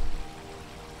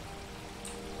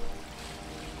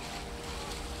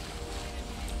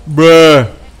 Bruh.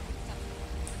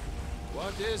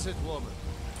 What is it, woman?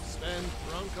 Stand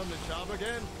drunk on the job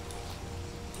again?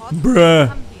 Bruh.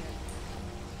 Come here.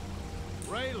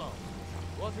 Raylo,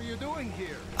 what are you doing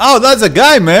here? Oh, that's a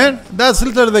guy, man. That's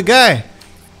literally the guy.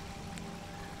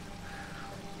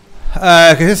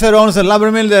 He said owns a lumber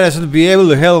mill that should be able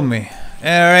to help me.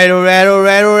 Alright.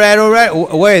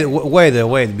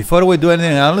 Wait. Before we do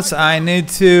anything else, I need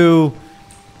to...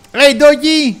 Hey,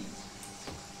 doggy!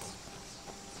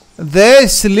 The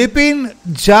sleeping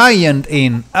giant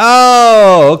inn.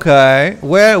 Oh, okay.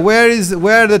 Where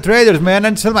are the traders, man? I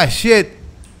need to sell my shit.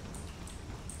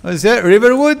 What is that?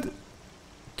 Riverwood?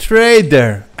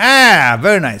 Trader. Ah,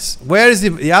 very nice. Where is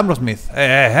the armor smith?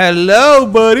 Hello,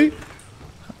 buddy.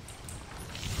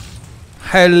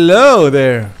 Hello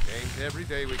there. Ain't every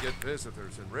day we get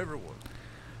visitors in Riverwood.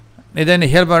 Need any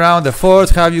help around the forge?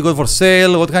 Have you got for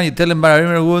sale? What can you tell them about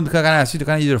Riverwood? Can I ask you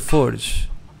to use your forge?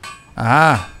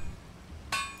 Ah.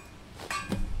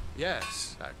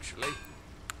 Yes, actually.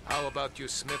 How about you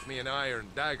smith me an iron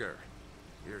dagger?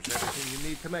 Here's everything you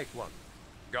need to make one.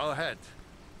 Go ahead.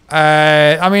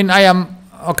 I mean, I am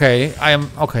okay.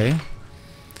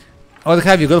 What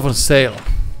have you got for sale?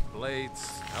 Blades,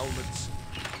 helmets,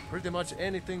 pretty much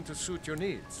anything to suit your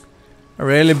needs.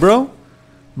 Really, bro?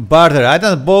 Barter.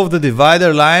 Items above the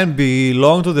divider line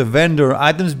belong to the vendor.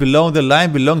 Items below the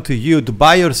line belong to you. To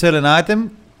buy or sell an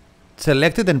item,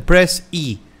 select it and press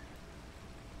E.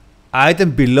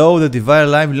 Item below the divider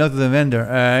line belongs to the vendor.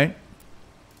 Alright.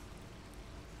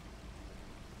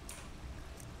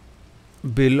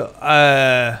 Below.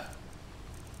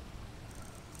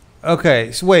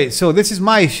 Okay. So wait. So this is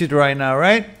my shit right now,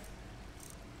 right?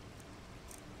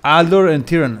 Aldor and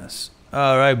Tyrannus.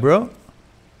 Alright, bro.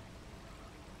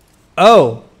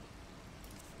 Oh.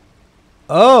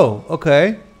 Oh.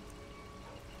 Okay.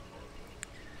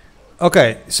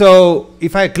 Okay. So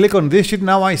if I click on this shit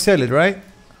now, I sell it, right?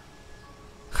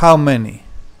 How many?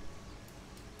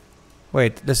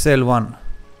 Wait, let's sell one.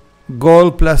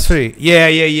 Gold plus 3.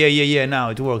 Yeah. Now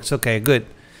it works. Okay, good.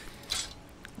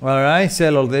 Alright,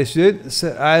 sell all this shit.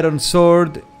 Iron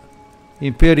sword,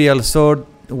 Imperial sword,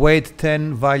 weight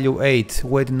 10, value 8.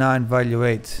 Weight 9, value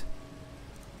 8.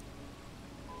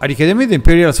 Are you kidding me? The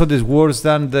Imperial sword is worse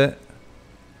than the...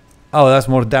 Oh, that's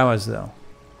more damage though.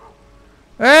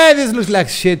 This looks like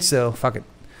shit, so fuck it.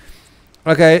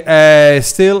 Okay,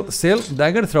 still,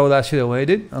 dagger, throw that shit away,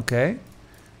 dude. Okay.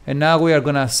 And now we are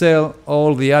gonna sell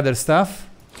all the other stuff.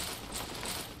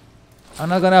 I'm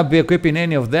not gonna be equipping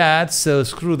any of that, so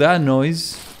screw that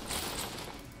noise.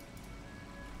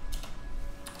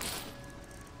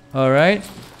 Alright.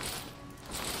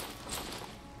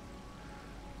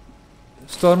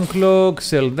 Stormcloak,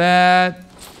 sell that.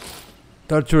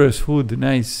 Torturer's hood,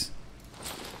 nice.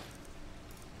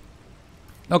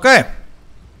 Okay.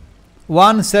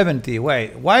 170.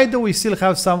 Wait, why do we still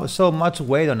have so much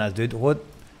weight on us, dude?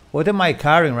 What am I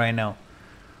carrying right now?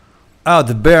 Oh,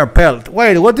 the bear pelt.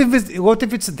 Wait, what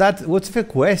if it's that? What's the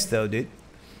quest though, dude?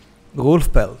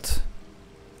 Wolf pelt.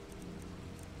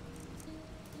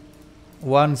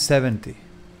 170.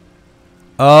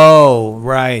 Oh,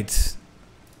 right.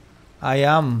 I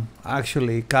am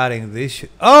actually carrying this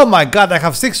shit. Oh my god, I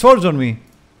have 6 swords on me.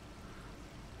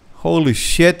 Holy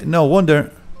shit! No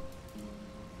wonder.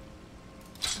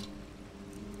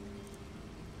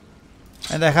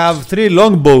 And I have 3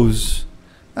 longbows.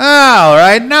 Ah,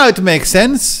 alright, now it makes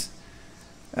sense.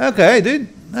 Okay, dude.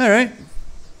 Alright.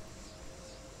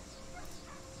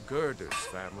 Gerder's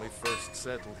family first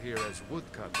settled here as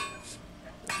woodcutters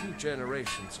a few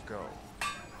generations ago.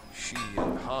 She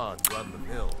and Hod run the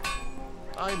mill.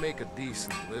 I make a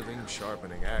decent living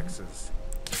sharpening axes,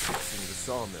 fixing the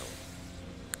sawmill.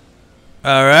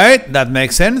 Alright, that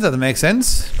makes sense,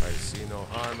 I see no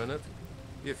harm in it,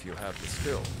 if you have the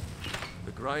skill.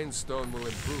 The grindstone will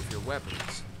improve your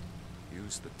weapons.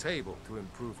 Use the table to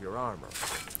improve your armor.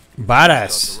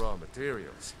 Badass. The raw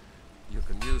materials. You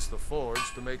can use the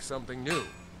forge to make something new.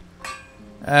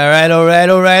 Alright.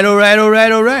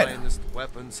 Finest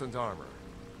weapons and armor.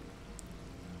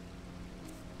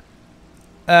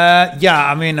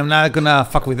 Yeah, I mean, I'm not gonna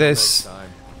fuck with this.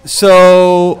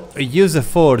 So, use the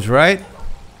forge, right?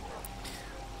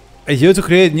 Use to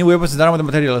create new weapons and armor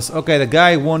materials. Okay, the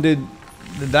guy wanted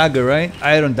the dagger, right?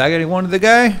 Iron dagger, he wanted the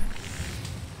guy.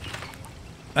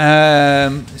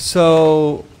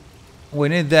 So we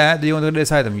need that. Do you want to get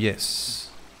this item? Yes.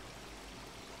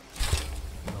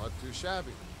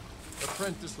 shabby.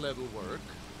 Apprentice level work,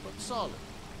 but solid.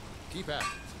 Keep at it.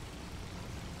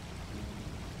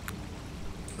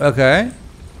 Okay.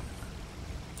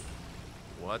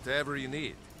 Whatever you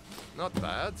need. Not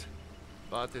bad,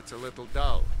 but it's a little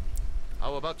dull.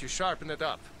 How about you sharpen it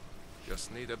up?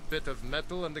 Just need a bit of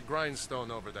metal and the grindstone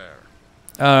over there.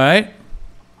 Alright.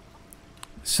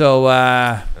 So,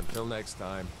 Until next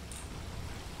time.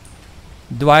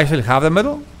 do I actually have the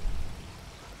metal?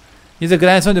 Use the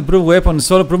grindstone to improve weapons.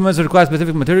 Solo improvements require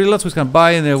specific materials which can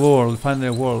buy in the world. Find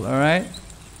in the world. Alright.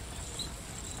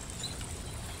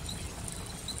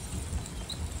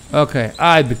 Okay.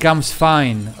 Ah, it becomes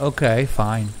fine. Okay,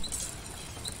 fine.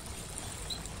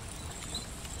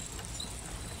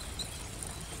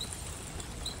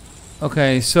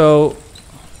 Okay, so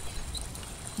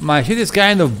my shit is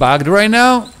kind of bugged right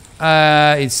now.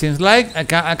 It seems like I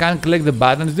can't click the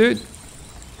buttons, dude.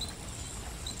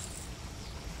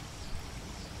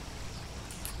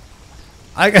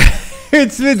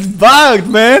 It's bugged,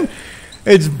 man.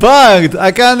 It's bugged.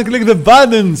 I can't click the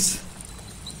buttons.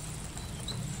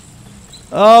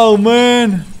 Oh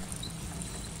man.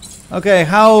 Okay,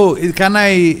 how can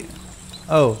I?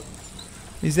 Oh,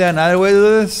 is there another way to do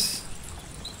this?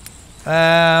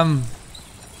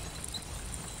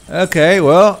 Okay,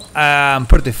 well, I'm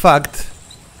pretty fucked.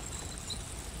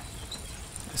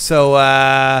 So,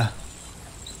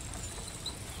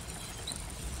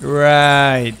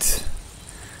 right.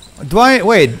 Do I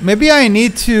wait? Maybe I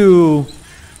need to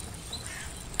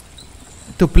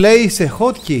place a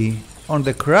hotkey on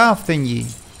the craft thingy,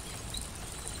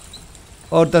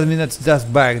 or does it mean that's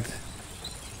just bugged?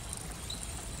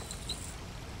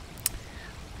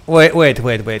 Wait.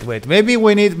 Maybe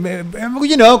we need,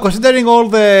 you know, considering all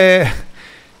the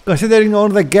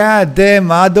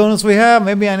goddamn add-ons we have,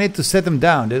 maybe I need to set them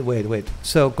down. Wait.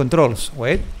 So controls.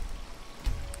 Wait.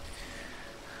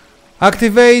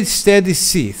 Activate steady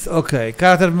sheath. Okay.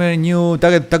 Character menu.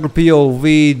 Toggle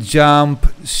POV. Jump.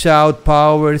 Shout.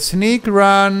 Power. Sneak.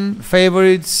 Run.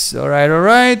 Favorites.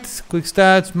 Alright. Quick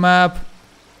stats. Map.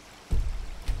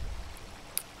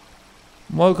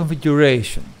 Mode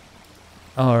configuration.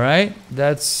 Alright,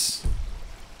 that's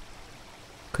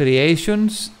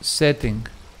creations setting.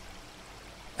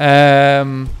 I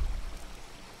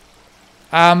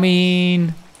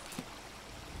mean,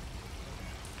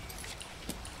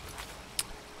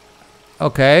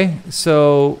 okay,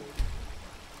 so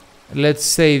let's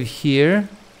save here.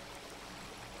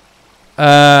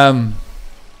 Alright,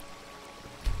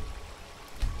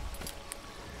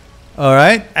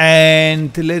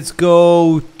 and let's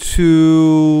go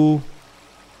to,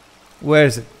 where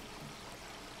is it?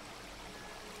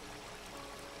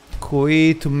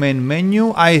 Quit to main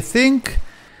menu. I think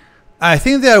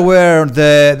there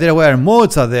were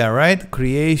modes are there, right?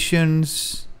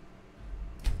 Creations,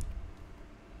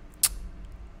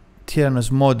 Tyrannus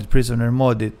modded, prisoner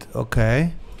modded.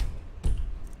 Okay.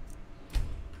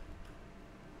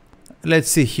 Let's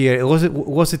see here.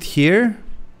 Was it here?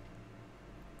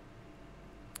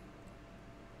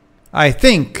 I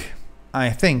think.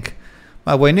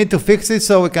 But we need to fix it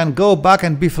so we can go back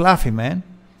and be fluffy, man.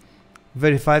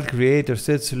 Verified creator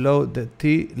sets load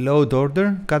load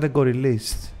order category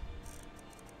list.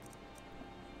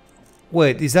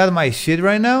 Wait, is that my shit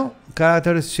right now?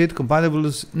 Character shit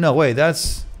compatible? No, wait,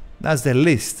 that's the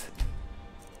list.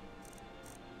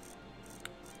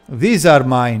 These are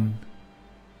mine.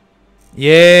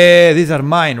 Yeah, these are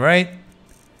mine, right?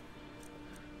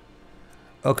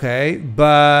 Okay,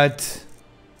 but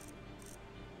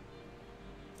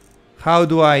how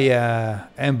do I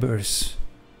embers?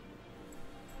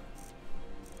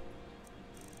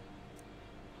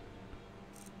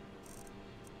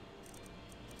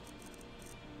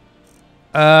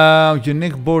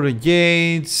 Unique border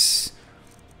gates.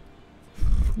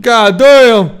 God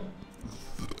damn!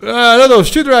 A lot of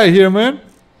shit right here, man.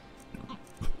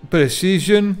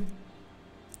 Precision.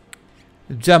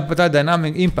 Jump attack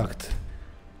dynamic impact.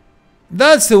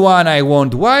 That's the one I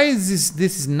want. Why is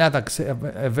this is not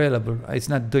available? It's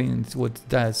not doing what it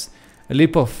does. A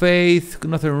leap of faith,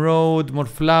 Northern Road, more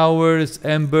flowers,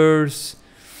 embers.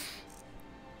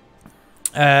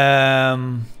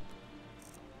 Northern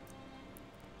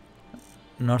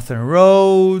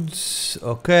Roads,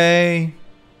 okay.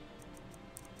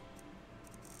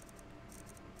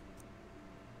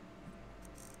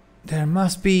 There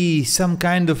must be some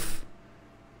kind of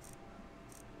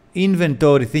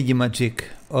inventory thingy-magic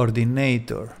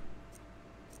ordinator.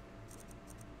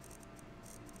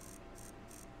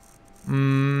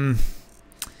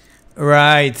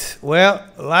 Right. Well,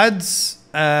 lads,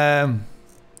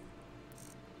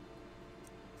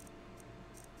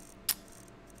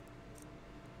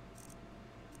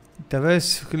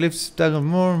 Diverse lifts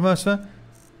more muscle.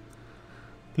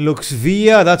 Lux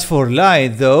via, that's for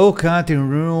light though. Cutting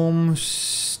rooms,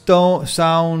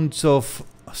 sounds of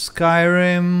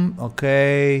Skyrim,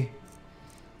 okay.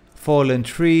 Fallen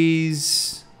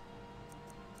trees.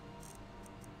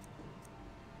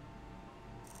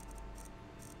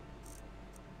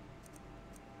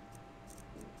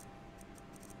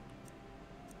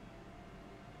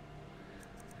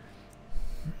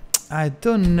 I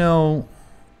don't know.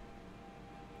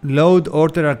 Load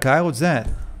order archive, what's that?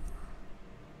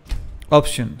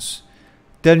 Options.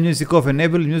 Turn music off,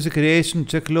 enable music creation,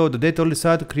 check load, update only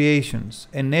start creations,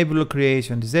 enable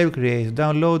creation, disable creation,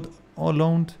 download all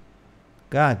load.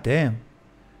 God damn.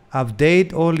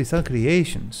 Update only start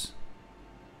creations.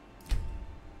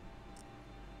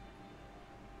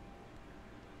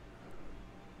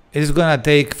 Is it gonna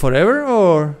take forever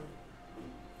or?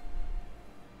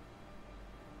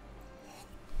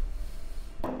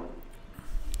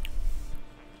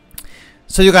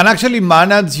 So you can actually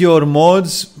manage your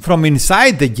mods from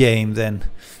inside the game then.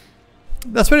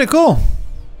 That's pretty cool.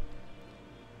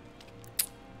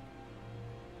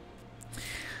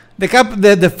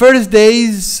 The first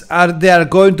days are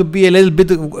going to be a little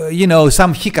bit, you know,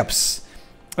 some hiccups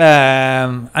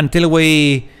until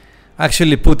we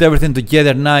actually put everything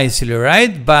together nicely,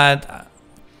 right? But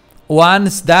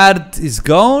once that is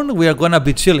gone, we are gonna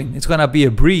be chilling. It's gonna be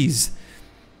a breeze.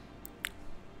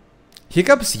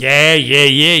 Hiccups? Yeah.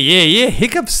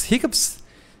 Hiccups.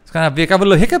 It's gonna be a couple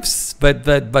of hiccups, but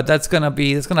that's gonna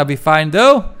be fine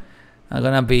though. Not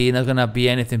gonna be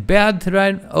anything bad,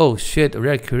 right? Oh shit,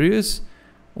 we're curious.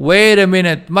 Wait a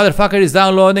minute, motherfucker is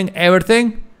downloading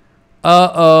everything.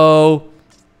 Uh-oh.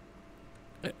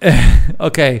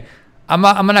 Okay, I'm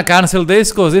gonna cancel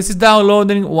this because this is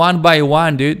downloading one by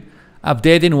one, dude.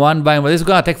 Updating one by one. This is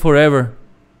gonna take forever.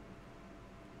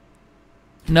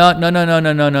 No. This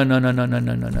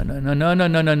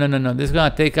is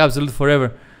gonna take absolutely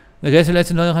forever. The guys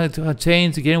let's know how to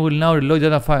change. The game will now reload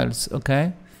data files.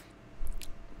 Okay.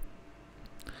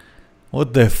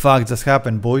 What the fuck just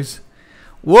happened, boys?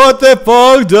 What the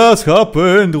fuck just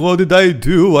happened? What did I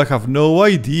do? I have no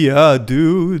idea,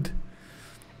 dude.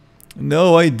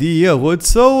 No idea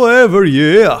whatsoever.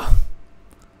 Yeah.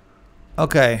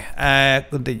 Okay.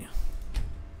 Continue.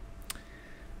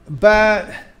 But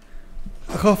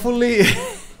hopefully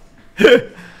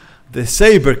the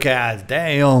saber cat,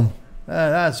 damn,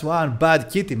 that's one bad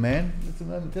kitty, man.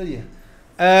 Let me tell you.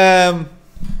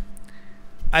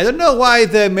 I don't know why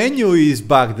the menu is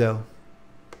back though.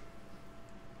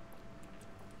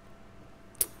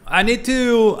 I need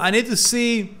to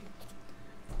see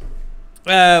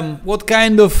what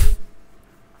kind of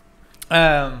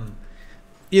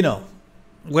you know,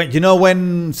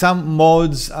 when some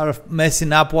mods are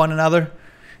messing up one another.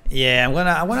 Yeah, I'm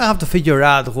gonna have to figure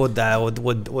out what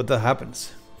that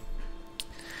happens.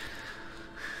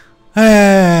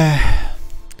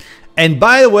 And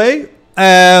by the way,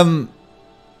 I'm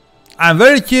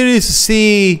very curious to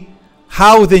see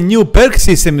how the new perk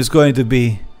system is going to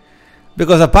be,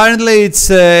 because apparently it's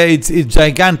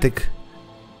gigantic.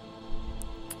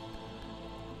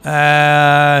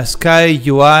 Sky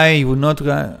UI will not.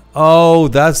 Oh,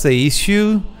 that's the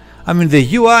issue. I mean,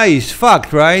 the UI is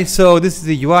fucked, right? So this is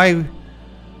the UI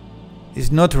is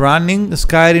not running. The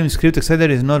Skyrim script etc.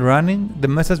 is not running. The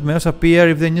message may also appear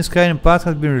if the new Skyrim patch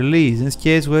has been released. In this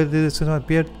case, where did the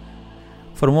appear?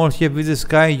 For more here, visit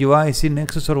Sky UI, see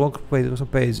Nexus or work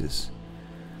pages.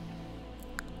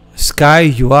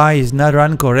 Sky UI is not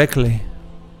running correctly.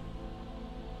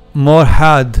 More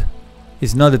HUD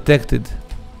is not detected.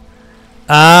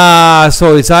 Ah,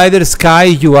 so it's either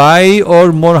Sky UI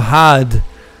or more HUD.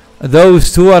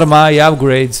 Those two are my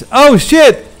upgrades. Oh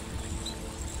shit!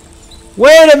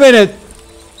 Wait a minute!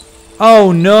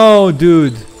 Oh no,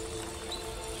 dude.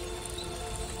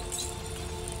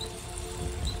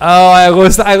 Oh, I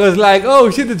was like,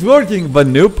 oh shit, it's working, but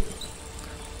nope.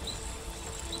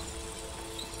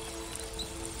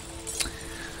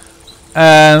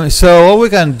 So what we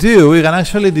can do, we can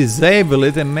actually disable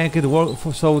it and make it work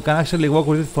so we can actually work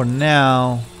with it for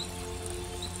now.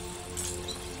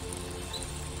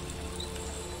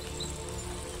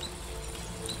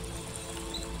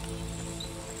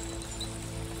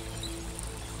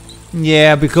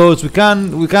 Yeah, because we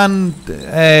can't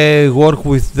work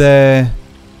with the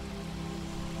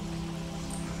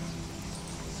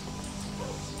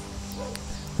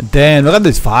damn, look at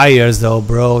these fires though,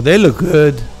 bro. They look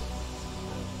good.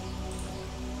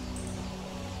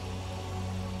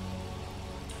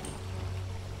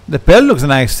 The bell looks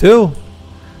nice too.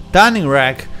 Tanning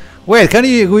rack. Wait, can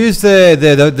you use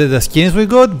the skins we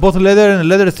got? Both leather and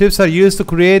leather strips are used to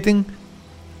creating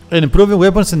and improving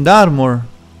weapons and armor.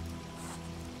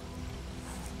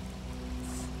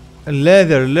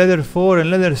 Leather 4 and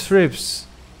leather strips.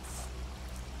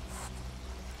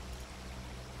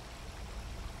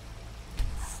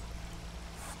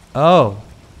 Oh.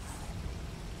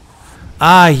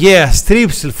 Ah, yeah,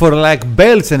 strips for like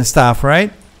belts and stuff,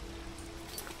 right?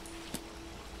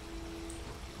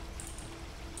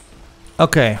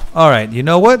 Okay, alright, you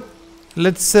know what?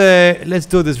 Let's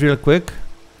do this real quick.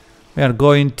 We are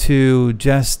going to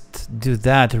just do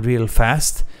that real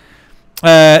fast.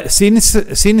 Since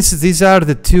these are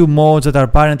the two modes that are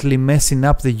apparently messing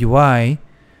up the UI,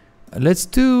 let's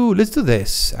do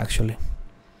this actually.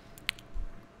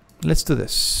 Let's do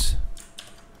this.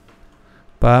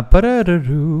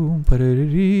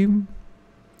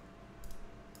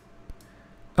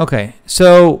 Okay,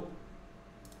 so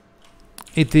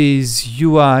it is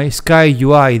UI, Sky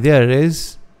UI, there it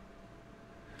is.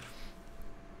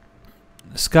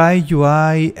 Sky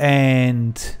UI,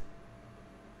 and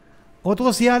what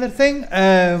was the other thing?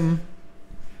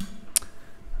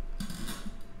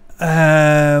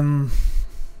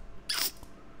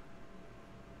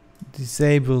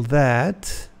 Disable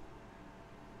that.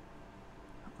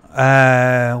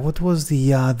 What was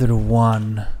the other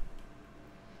one?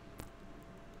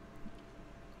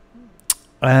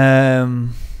 I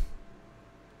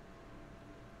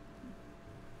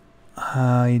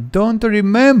don't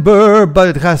remember,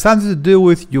 but it has something to do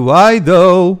with UI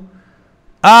though.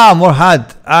 Ah, more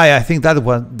HUD. I think that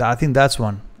one. I think that's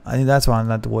one. I think that's one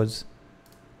that was.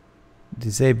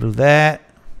 Disable that.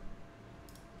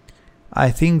 I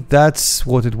think that's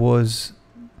what it was.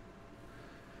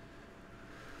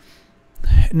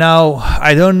 Now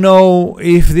I don't know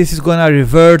if this is gonna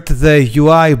revert the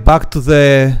UI back to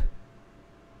the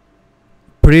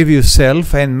previous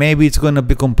self, and maybe it's gonna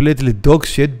be completely dog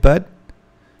shit, but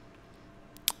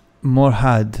more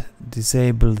HUD.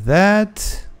 Disable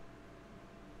that.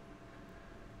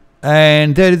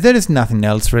 And there is nothing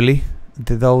else really.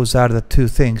 Those are the two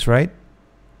things, right?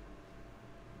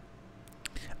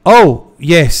 Oh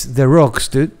yes, the rocks,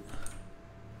 dude.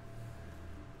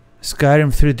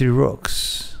 Skyrim 3D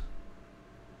rocks.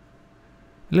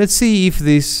 Let's see if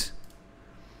this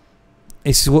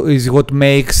is what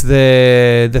makes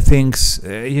the things,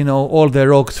 you know, all the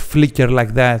rocks flicker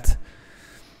like that.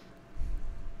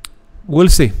 We'll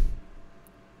see.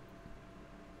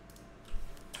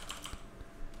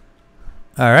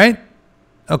 All right.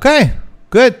 Okay.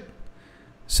 Good.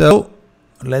 So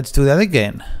let's do that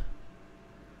again.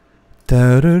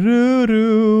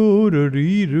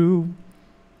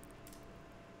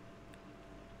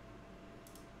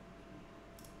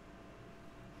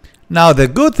 Now the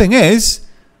good thing is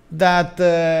that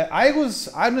I was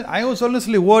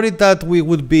honestly worried that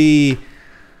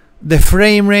the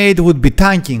frame rate would be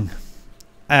tanking,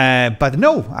 but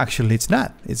no, actually it's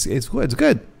not. It's good. It's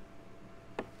good.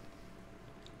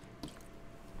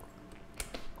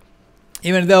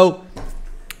 Even though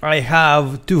I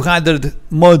have 200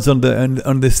 mods on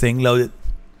this thing loaded.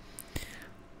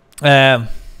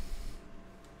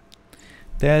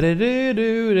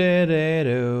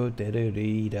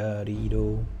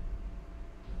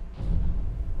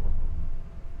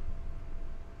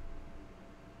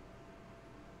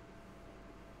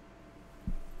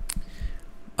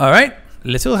 All right,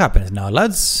 let's see what happens now,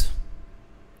 lads.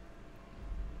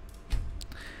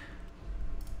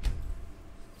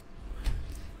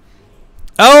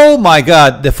 Oh my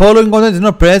god, the following content is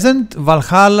not present.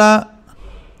 Valhalla.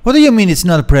 What do you mean it's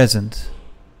not present?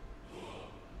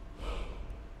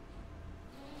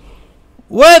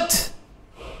 What?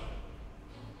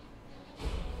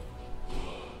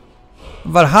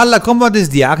 Valhalla combat is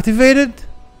deactivated?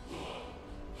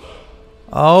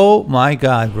 Oh my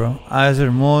god, bro.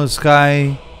 Azure Mode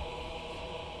Sky.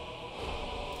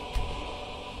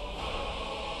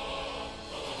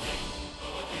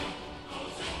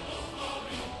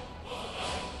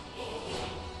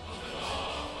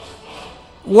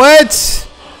 What?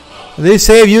 They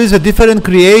say use a different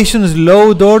creations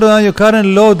load order on your current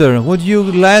loader. Would you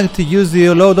like to use the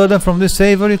load order from this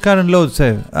save or your current load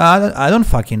save? I don't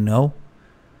fucking know.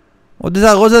 What does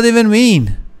that even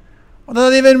mean? What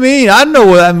does that even mean? I don't know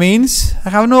what that means. I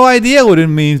have no idea what it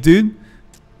means, dude.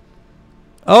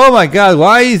 Oh my god,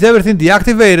 why is everything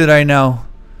deactivated right now?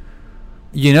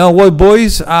 You know what,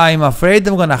 boys? I'm afraid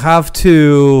I'm gonna have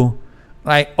to,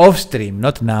 like, off stream,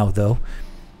 not now though.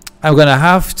 I'm gonna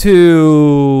have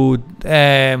to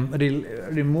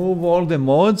remove all the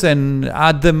mods and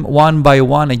add them one by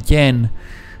one again,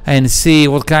 and see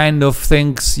what kind of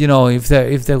things, you know, if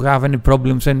they have any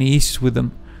problems, any issues with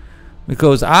them,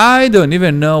 because I don't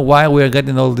even know why we are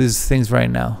getting all these things right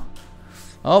now.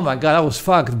 Oh my god, that was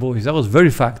fucked, boys. That was very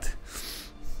fucked.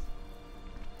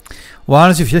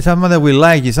 Once you feel someone that will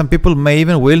like you, some people may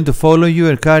even willing to follow you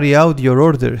and carry out your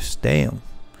orders. Damn.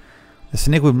 The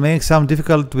snake will make some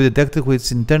difficult to be detected with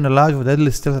its internal life of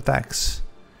deadly stealth attacks.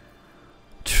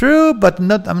 True, but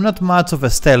I'm not much of a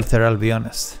stealther, I'll be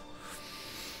honest.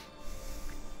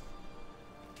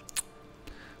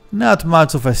 Not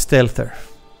much of a stealther.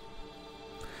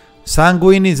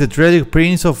 Sanguine is the dreaded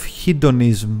prince of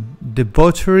hedonism,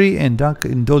 debauchery, and dark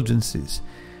indulgences.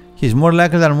 He's more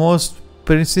likely than most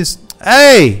princes.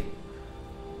 Hey!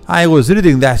 I was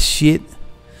reading that shit.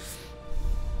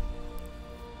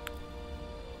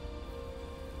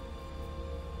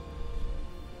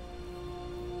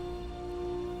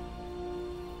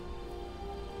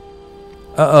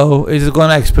 Uh-oh, is it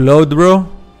gonna explode, bro?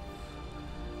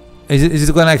 Is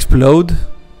it gonna explode?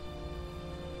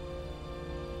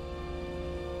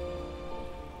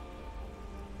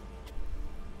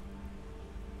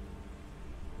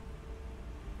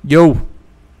 Yo.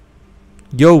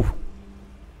 Yo.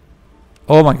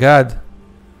 Oh my god.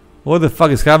 What the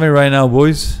fuck is happening right now,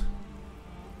 boys?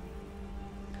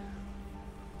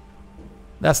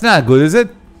 That's not good, is it?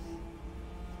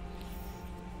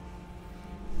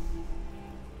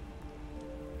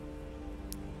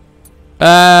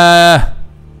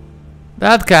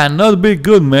 That cannot be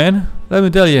good, man. Let me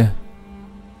tell you.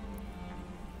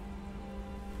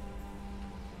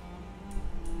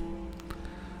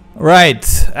 Right.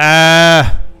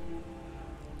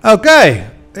 Okay.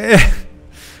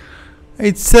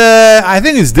 It's I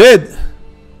think it's dead.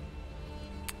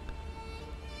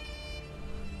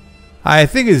 I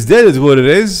think it's dead is what it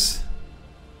is.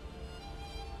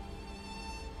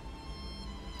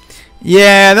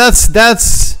 Yeah,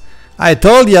 that's I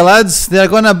told you, lads, they're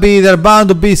bound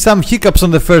to be some hiccups on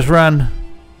the first run.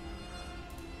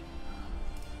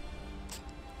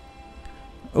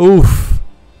 Oof.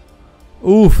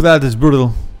 Oof, that is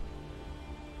brutal.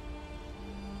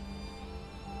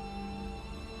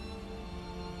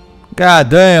 God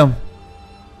damn.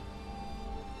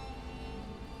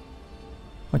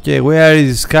 Okay, where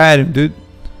is Skyrim, dude?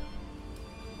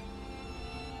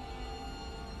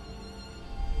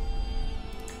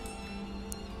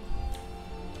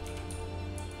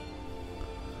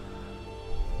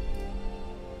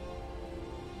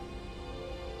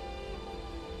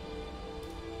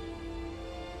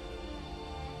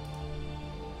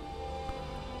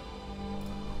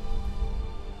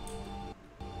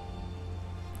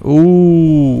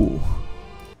 Ooh.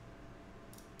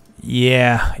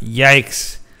 Yeah,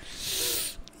 yikes.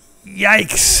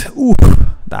 Yikes. Ooh,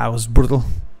 that was brutal.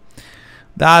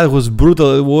 That was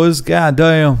brutal, it was, god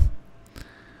damn.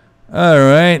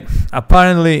 Alright.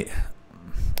 Apparently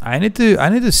I need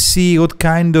to see what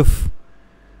kind of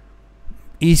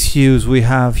issues we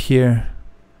have here.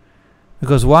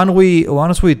 Because once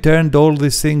we turned all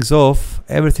these things off,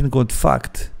 everything got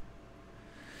fucked.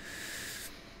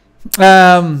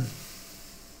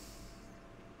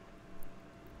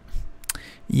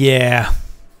 Yeah,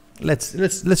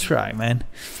 let's try, man.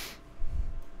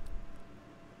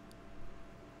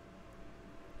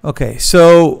 Okay,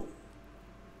 so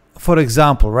for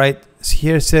example, right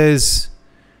here says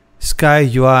Sky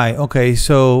UI. Okay,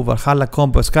 so Valhalla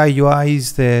Combo Sky UI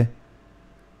is a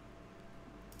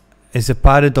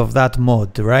part of that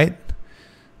mod, right?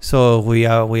 So we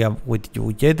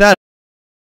get that.